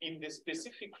 In the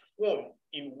specific form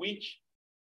in which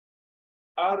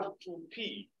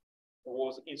R2P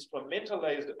was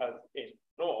instrumentalized as a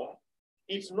norm,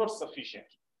 it's not sufficient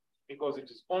because it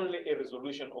is only a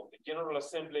resolution of the General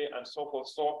Assembly and so forth.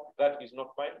 So that is not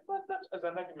fine, but that as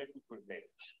an argument we could make.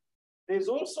 There's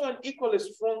also an equally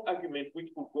strong argument which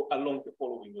could go along the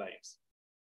following lines.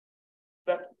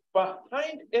 That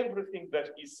behind everything that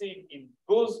is said in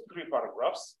those three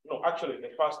paragraphs, no, actually the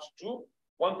first two,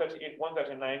 138,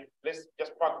 139, let's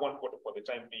just park 140 for the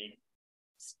time being,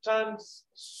 stands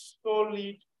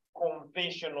solid,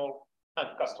 conventional, and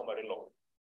customary law.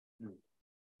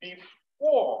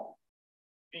 Before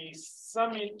the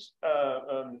summit,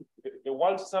 the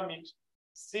World Summit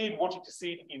said what it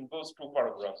said in those two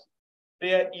paragraphs,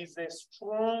 there is a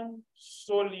strong,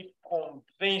 solid,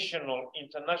 conventional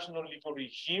international legal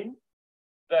regime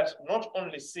that not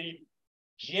only said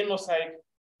genocide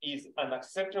is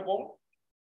unacceptable,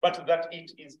 but that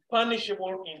it is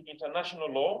punishable in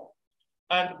international law,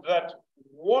 and that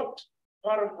what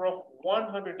paragraph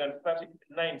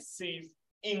 139 says,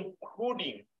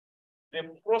 including the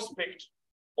prospect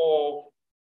of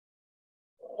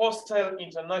hostile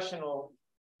international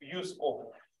use of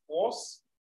force,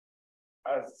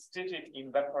 as stated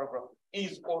in that paragraph,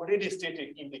 is already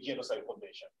stated in the Genocide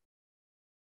Convention.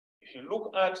 If you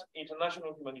look at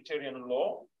international humanitarian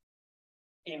law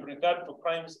in regard to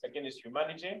crimes against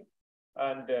humanity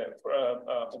and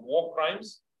war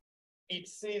crimes, it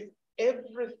says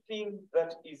everything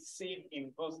that is said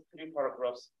in those three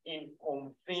paragraphs in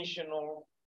conventional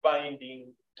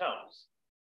binding terms.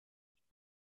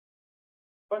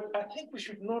 But I think we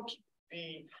should not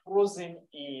be frozen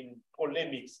in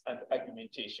polemics and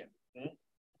argumentation.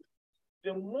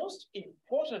 The most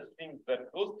important thing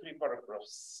that those three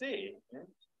paragraphs say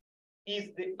is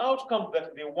the outcome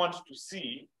that they want to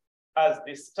see as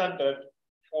the standard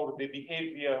for the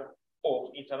behavior of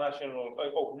international,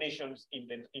 of nations in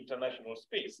the international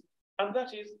space. And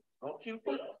that is, don't kill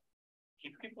people,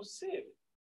 keep people safe.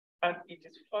 And it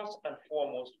is first and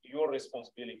foremost your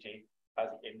responsibility as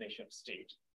a nation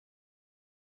state.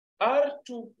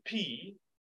 R2P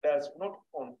does not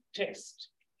contest,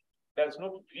 does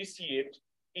not vitiate,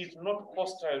 is not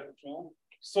hostile to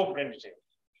sovereignty.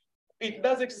 It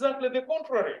does exactly the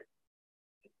contrary.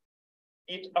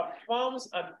 It affirms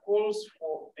and calls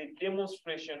for the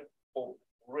demonstration of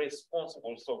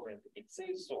responsible sovereignty. It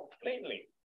says so plainly.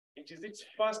 It is its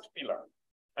first pillar.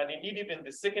 And indeed, even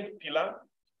the second pillar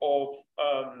of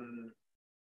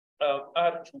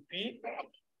R2P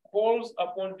calls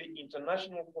upon the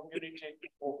international community to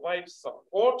provide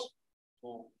support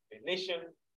to the nation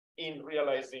in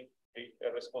realizing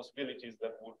the responsibilities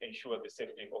that would ensure the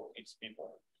safety of its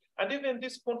people. And even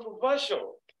this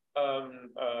controversial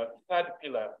third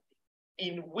pillar,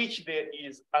 in which there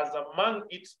is, as among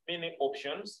its many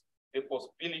options, the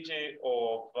possibility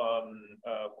of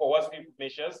coercive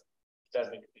measures,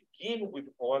 doesn't begin with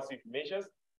coercive measures,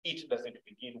 it doesn't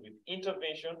begin with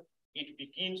intervention, it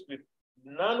begins with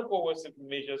non-coercive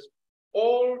measures,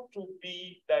 all to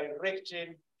be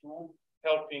directed to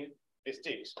helping the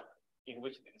state in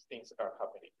which these things are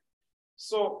happening.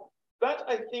 So that,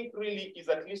 I think, really is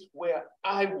at least where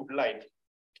I would like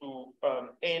to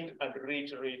end and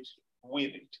reiterate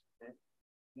with it.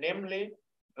 Namely,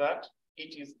 that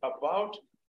it is about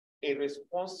a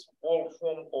responsible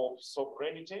form of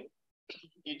sovereignty.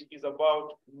 It is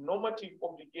about normative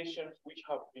obligations which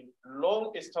have been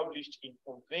long established in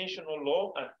conventional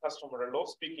law and customary law,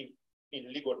 speaking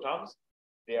in legal terms.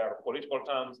 There are political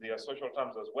terms, there are social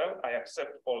terms as well. I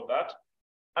accept all that.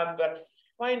 And that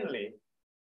finally,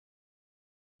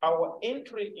 our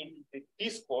entry into the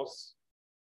discourse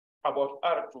about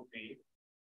R2P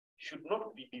should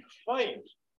not be defined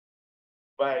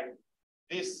by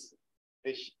this,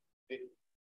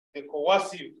 the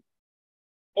coercive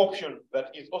option that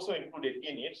is also included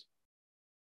in it,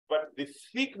 but the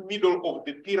thick middle of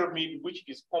the pyramid, which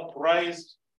is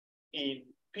comprised in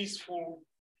peaceful,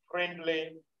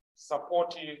 friendly,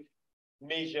 supportive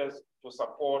measures to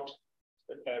support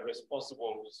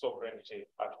responsible sovereignty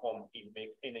at home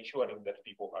in ensuring that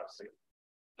people are safe.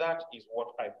 That is what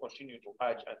I continue to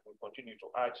urge and will continue to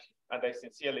urge. And I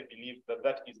sincerely believe that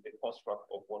that is the construct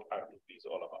of what R2P is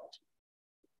all about.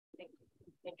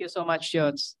 Thank you so much,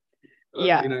 George.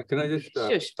 Yeah. Can I just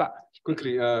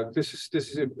quickly? This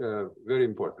is very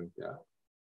important. Yeah,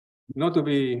 not to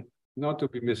be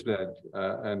misled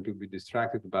and to be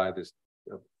distracted by this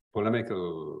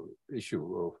polemical issue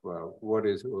of what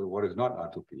is or what is not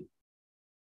R2P.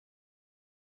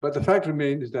 But the fact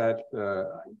remains that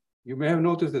you may have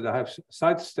noticed that I have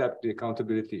sidestepped the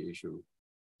accountability issue,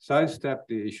 sidestepped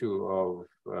the issue of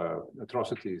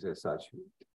atrocities as such.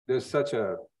 There's such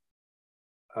a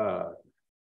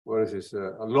what is this?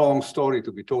 A long story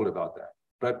to be told about that.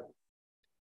 But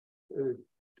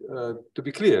to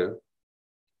be clear,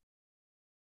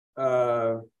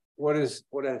 what has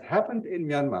happened in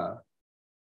Myanmar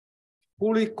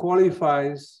fully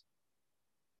qualifies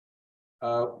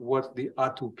what the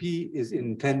R2P is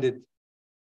intended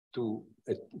to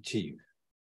achieve.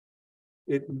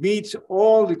 It meets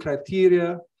all the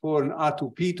criteria for an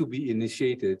R2P to be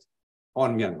initiated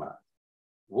on Myanmar: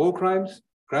 war crimes,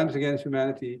 crimes against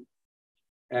humanity,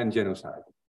 and genocide.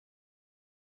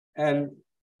 And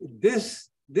this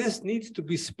needs to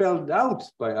be spelled out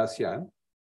by ASEAN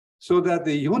so that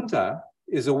the junta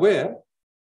is aware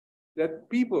that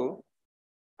people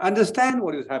understand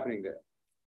what is happening there.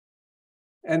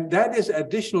 And that is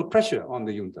additional pressure on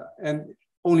the junta. And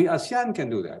only ASEAN can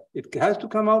do that. It has to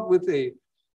come out with a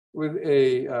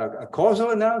causal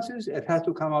analysis. It has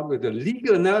to come out with a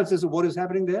legal analysis of what is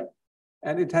happening there.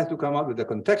 And it has to come out with a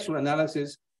contextual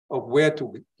analysis of where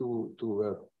to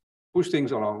push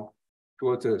things along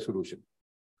towards a solution.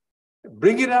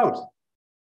 Bring it out.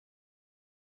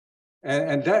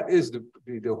 And that is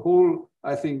the whole,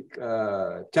 I think,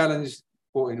 challenge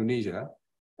for Indonesia.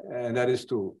 And that is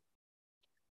to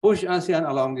push ASEAN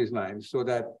along these lines so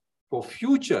that for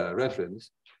future reference,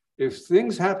 if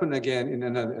things happen again in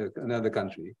another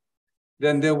country,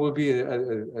 then there will be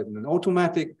an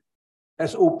automatic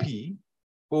SOP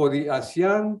for the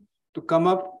ASEAN to come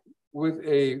up with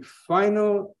a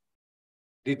final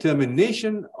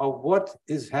determination of what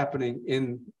is happening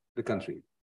in the country.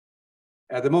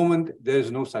 At the moment, there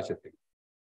is no such a thing.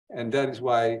 And that is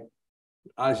why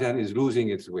ASEAN is losing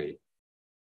its way.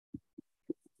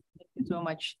 Thank you so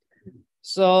much.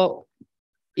 So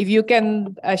if you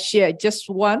can share just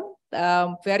one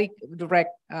very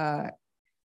direct,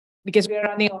 because we're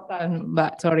running out of time,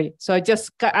 but sorry. So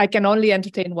I can only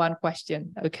entertain one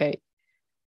question. Okay.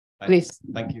 Please.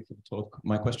 Thank you for the talk.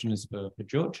 My question is for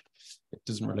George. It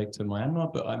doesn't relate to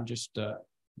Myanmar, but I'm just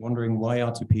wondering why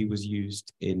R2P was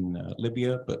used in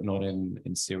Libya, but not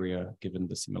in Syria, given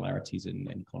the similarities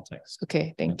in context.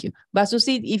 Okay, thank you.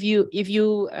 Basusi, if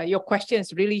you your question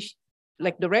is really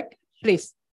like direct,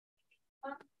 please.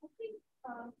 I think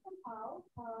somehow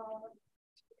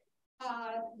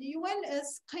the UN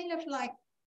is kind of like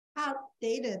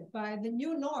outdated by the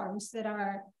new norms that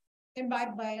are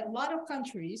imbibed by a lot of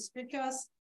countries because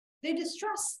they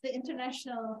distrust the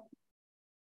international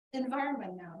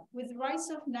environment now with the rise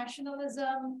of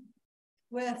nationalism,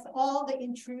 with all the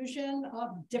intrusion of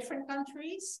different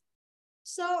countries.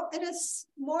 So it is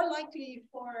more likely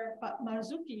for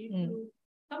Marzuki to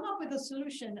come up with a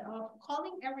solution of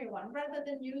calling everyone rather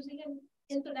than using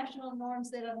international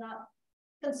norms that are not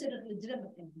considered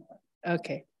legitimate anymore.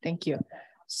 Okay, thank you.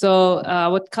 So I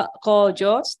would call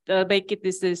George, make it,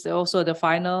 this is also the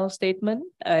final statement,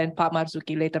 and Pak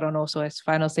Marzuki later on also as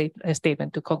final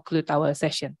statement to conclude our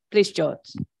session. Please, George.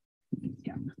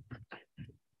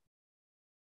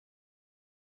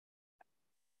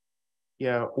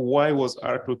 Yeah, why was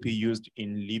R2P used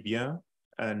in Libya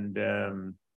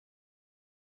and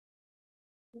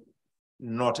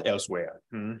not elsewhere?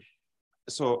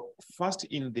 So first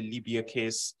in the Libya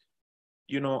case,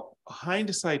 you know,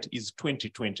 hindsight is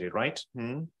 2020, right?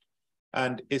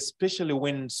 And especially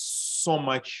when so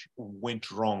much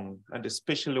went wrong, and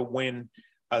especially when,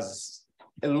 as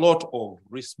a lot of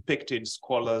respected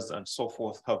scholars and so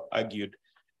forth have argued,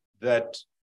 that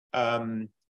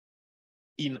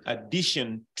in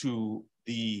addition to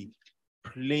the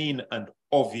plain and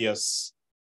obvious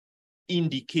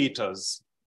indicators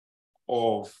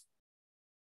of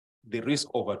the risk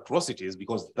of atrocities,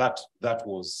 because that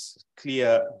was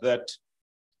clear, that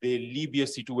the Libya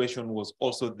situation was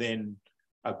also then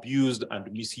abused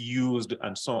and misused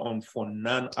and so on for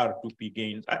non-R2P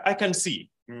gains. I can see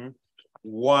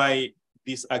why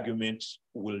this argument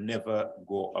will never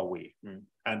go away.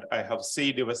 And I have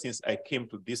said ever since I came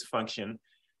to this function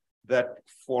that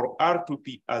for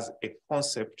R2P as a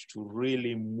concept to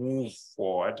really move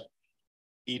forward,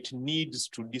 it needs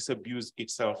to disabuse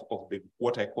itself of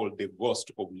what I call the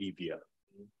ghost of Libya,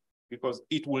 because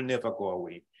it will never go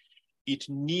away. It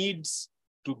needs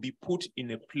to be put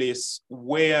in a place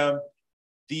where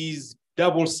these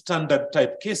double standard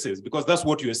type cases, because that's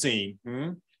what you're saying,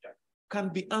 can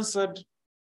be answered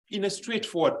in a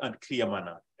straightforward and clear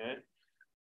manner,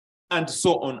 and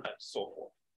so on and so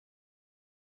forth.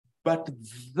 But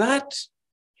that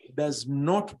does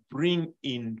not bring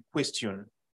in question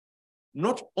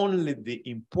not only the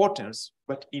importance,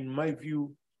 but in my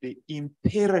view, the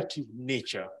imperative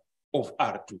nature of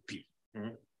R2P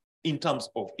in terms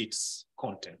of its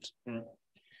content.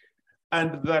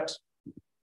 And that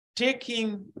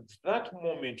taking that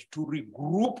moment to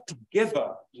regroup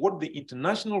together what the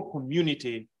international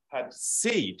community had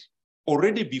said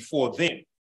already before then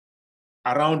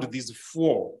around these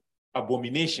 4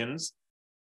 abominations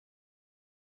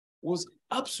was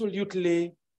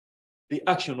absolutely the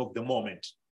action of the moment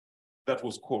that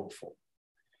was called for.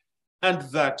 And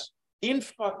that, in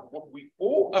fact, what we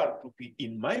owe R2P,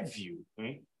 in my view,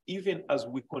 even as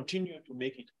we continue to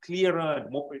make it clearer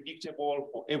and more predictable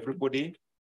for everybody,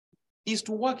 is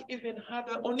to work even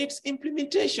harder on its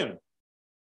implementation.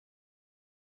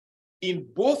 In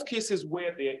both cases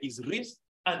where there is risk,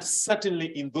 and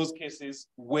certainly in those cases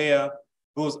where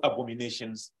those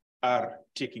abominations are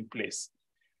taking place.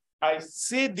 I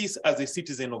say this as a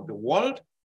citizen of the world,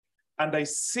 and I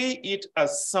say it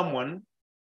as someone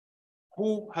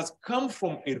who has come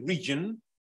from a region,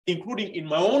 including in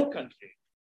my own country,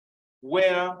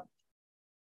 where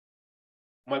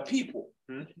my people,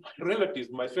 my relatives,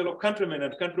 my fellow countrymen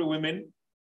and countrywomen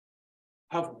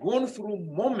have gone through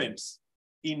moments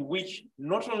in which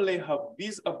not only have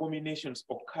these abominations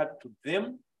occurred to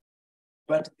them,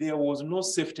 but there was no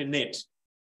safety net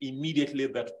immediately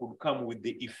that could come with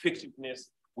the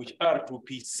effectiveness which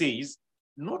R2P says,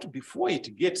 not before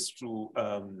it gets to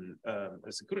the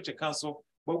Security Council,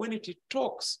 but when it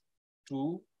talks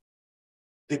to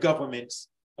the governments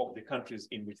of the countries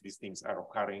in which these things are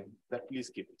occurring, that please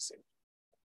keep it safe.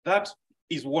 That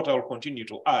is what I'll continue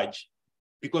to urge,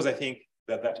 because I think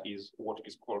that that is what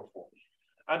is called for.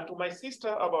 And to my sister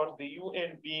about the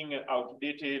UN being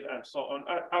outdated and so on,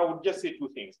 I would just say 2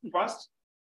 things. First,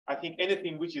 I think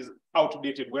anything which is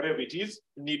outdated, wherever it is,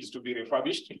 needs to be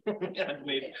refurbished and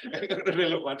made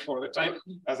relevant for the time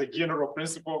as a general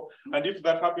principle. And if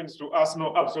that happens to us,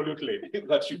 no, absolutely,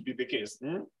 that should be the case.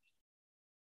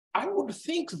 I would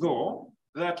think, though,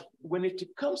 that when it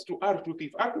comes to R2P,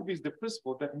 if R2P is the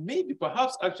principle, that maybe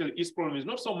perhaps actually its problem is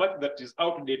not so much that it's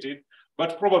outdated,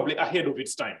 but probably ahead of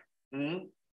its time.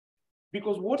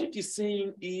 Because what it is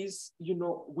saying is,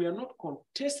 we are not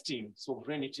contesting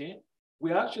sovereignty.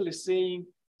 We are actually saying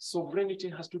sovereignty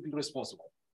has to be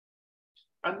responsible.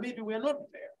 And maybe we are not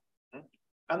there.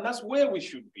 And that's where we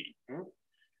should be.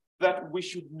 That we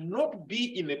should not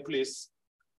be in a place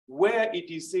where it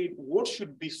is said what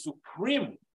should be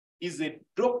supreme is a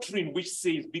doctrine which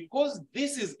says, because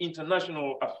this is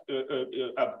international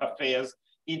affairs,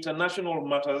 international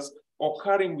matters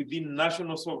occurring within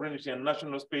national sovereignty and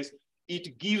national space,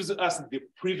 it gives us the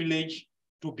privilege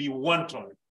to be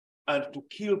wanton and to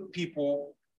kill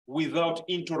people without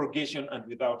interrogation and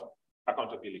without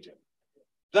accountability.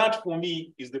 That for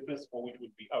me is the principle which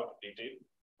would be outdated,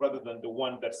 rather than the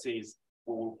one that says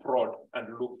we will prod and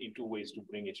look into ways to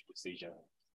bring it to decision.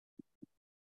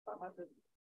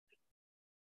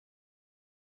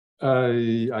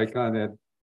 I can't add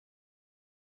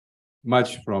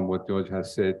much from what George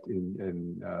has said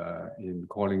in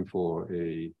calling for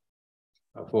a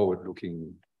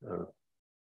forward-looking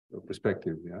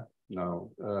perspective. Yeah. Now,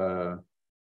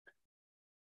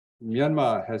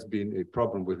 Myanmar has been a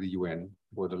problem with the UN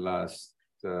for the last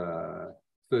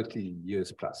 30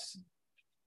 years plus.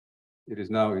 It is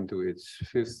now into its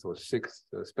 5th or 6th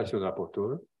special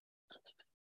rapporteur,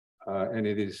 and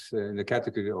it is in the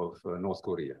category of North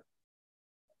Korea.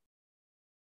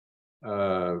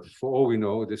 For all we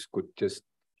know, this could just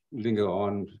linger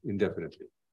on indefinitely.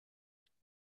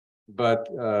 But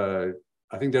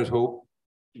I think there's hope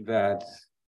that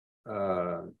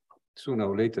sooner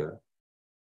or later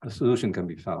a solution can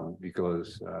be found,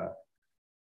 because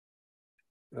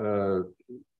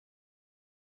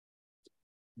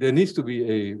there needs to be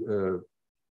a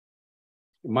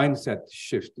mindset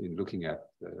shift in looking at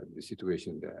the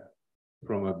situation there,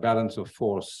 from a balance of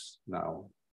force now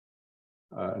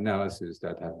analysis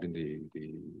that have been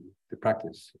the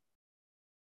practice,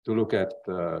 to look at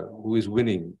who is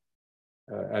winning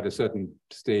at a certain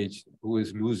stage, who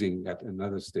is losing at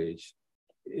another stage.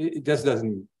 It just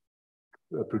doesn't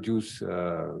produce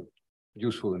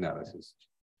useful analysis.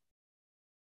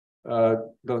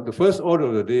 The first order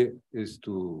of the day is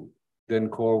to then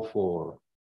call for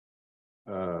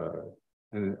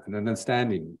an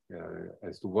understanding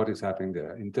as to what is happening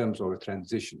there in terms of a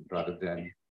transition, rather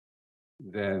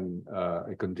than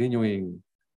a continuing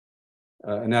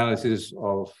analysis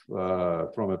of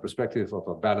from a perspective of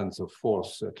a balance of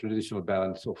force, a traditional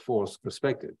balance of force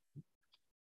perspective.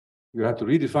 You have to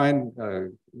redefine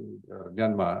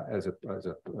Myanmar as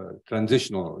a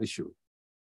transitional issue.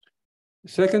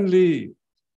 Secondly,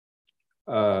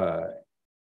 there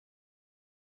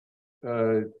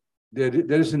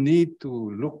is a need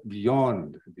to look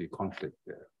beyond the conflict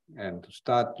there and to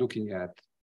start looking at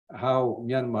how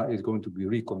Myanmar is going to be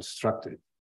reconstructed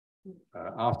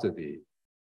after the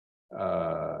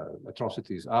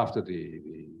atrocities, after the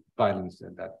violence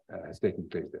that has taken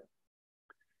place there.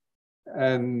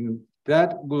 And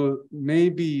that will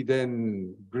maybe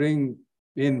then bring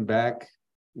in back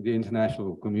the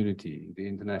international community, the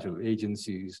international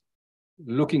agencies,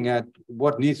 looking at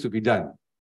what needs to be done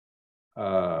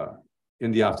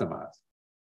in the aftermath.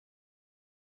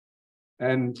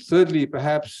 And thirdly,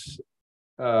 perhaps,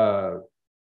 and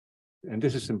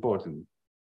this is important,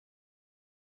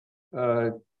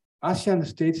 ASEAN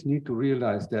states need to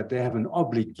realize that they have an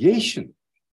obligation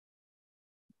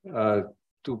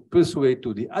to persuade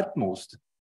to the utmost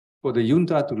for the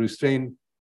junta to restrain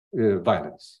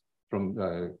violence, from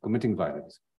committing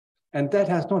violence. And that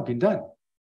has not been done.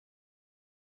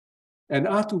 And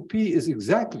R2P is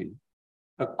exactly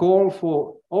a call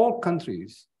for all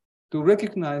countries to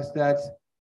recognize that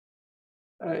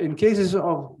in cases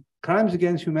of crimes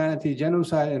against humanity,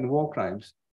 genocide, and war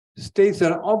crimes, states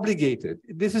are obligated.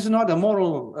 This is not a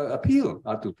moral appeal,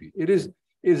 R2P. It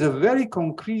is a very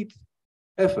concrete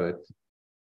effort.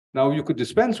 Now, you could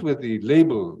dispense with the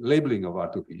labeling of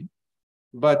R2P,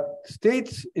 but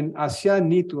states in ASEAN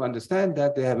need to understand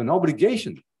that they have an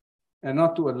obligation and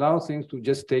not to allow things to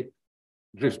just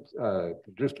drift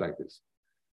like this.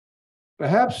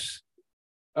 Perhaps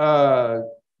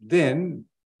then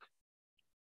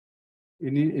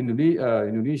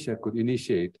Indonesia could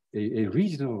initiate a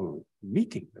regional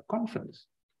meeting, a conference,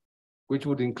 which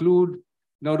would include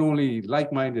not only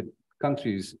like-minded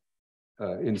countries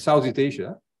in Southeast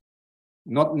Asia,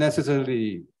 not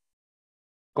necessarily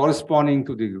corresponding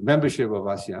to the membership of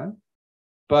ASEAN,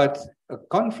 but a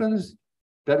conference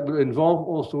that will involve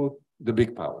also the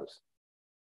big powers,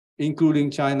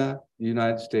 including China, the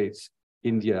United States,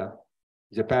 India,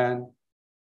 Japan,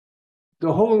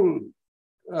 the whole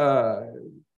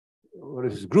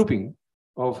grouping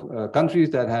of countries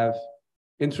that have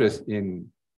interest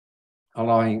in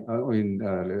allowing,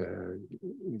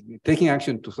 taking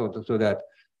action so that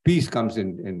peace comes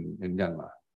in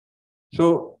Myanmar.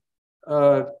 So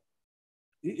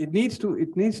it needs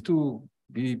to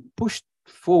be pushed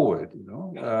forward,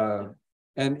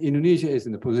 and Indonesia is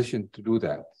in a position to do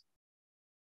that.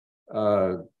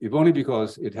 If only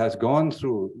because it has gone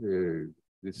through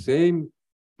the same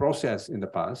process in the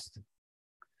past,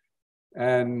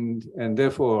 and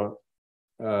therefore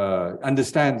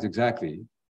understands exactly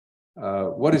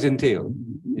what is entailed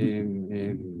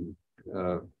in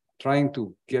trying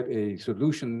to get a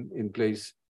solution in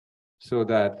place so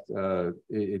that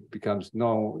it becomes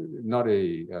not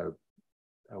a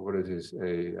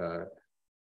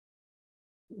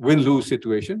win-lose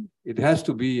situation. It has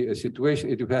to be a situation,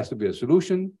 it has to be a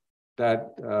solution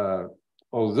that,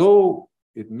 although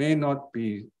it may not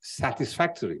be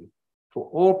satisfactory for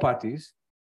all parties,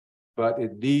 but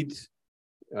it leads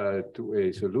to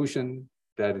a solution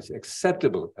that is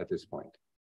acceptable at this point.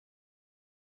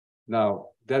 Now,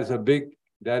 that is a big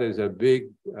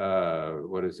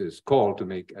call to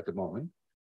make at the moment,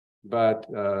 but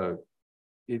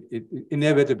it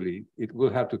inevitably, it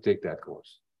will have to take that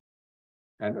course.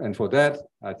 And for that,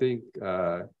 I think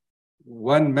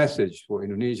one message for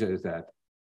Indonesia is that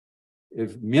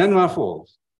if Myanmar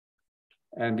falls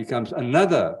and becomes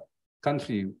another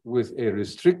country with a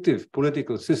restrictive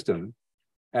political system,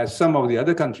 as some of the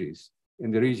other countries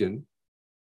in the region,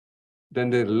 then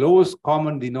the lowest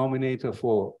common denominator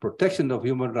for protection of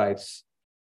human rights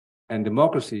and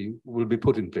democracy will be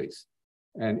put in place.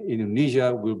 And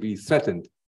Indonesia will be threatened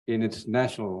in its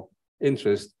national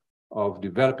interest of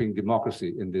developing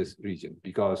democracy in this region,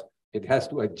 because it has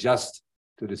to adjust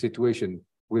to the situation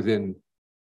within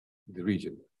the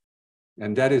region.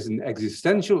 And that is an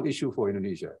existential issue for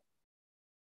Indonesia.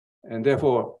 And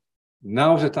therefore,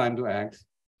 now is the time to act.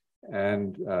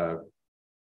 And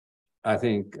I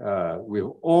think with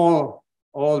all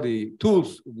the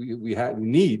tools we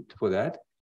need for that,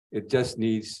 it just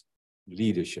needs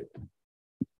leadership.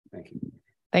 Thank you.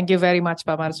 Thank you very much,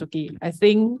 Pak Marzuki. I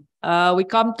think we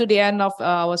come to the end of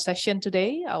our session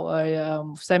today,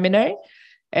 our seminar.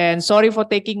 And sorry for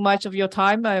taking much of your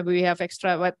time. We have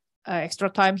extra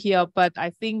time here, but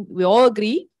I think we all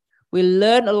agree we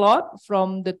learn a lot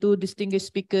from the two distinguished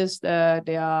speakers.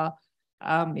 They are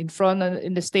in front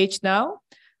in the stage now.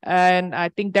 And I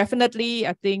think definitely,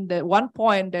 that one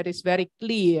point that is very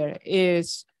clear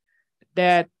is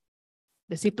that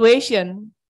the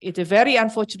situation, it's a very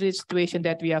unfortunate situation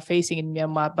that we are facing in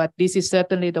Myanmar, but this is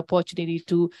certainly the opportunity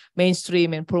to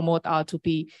mainstream and promote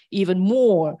R2P even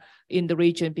more in the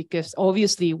region, because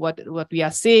obviously what we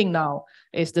are seeing now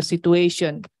is the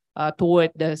situation toward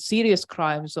the serious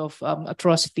crimes of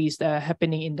atrocities that are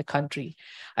happening in the country.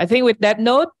 I think with that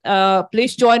note,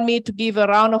 please join me to give a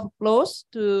round of applause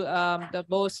to the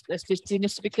most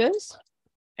distinguished speakers.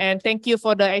 And thank you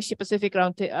for the Asia Pacific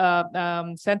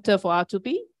Center for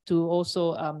R2P to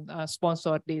also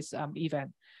sponsor this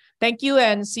event. Thank you,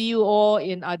 and see you all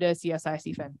in other CSIS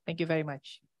events. Thank you very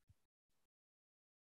much.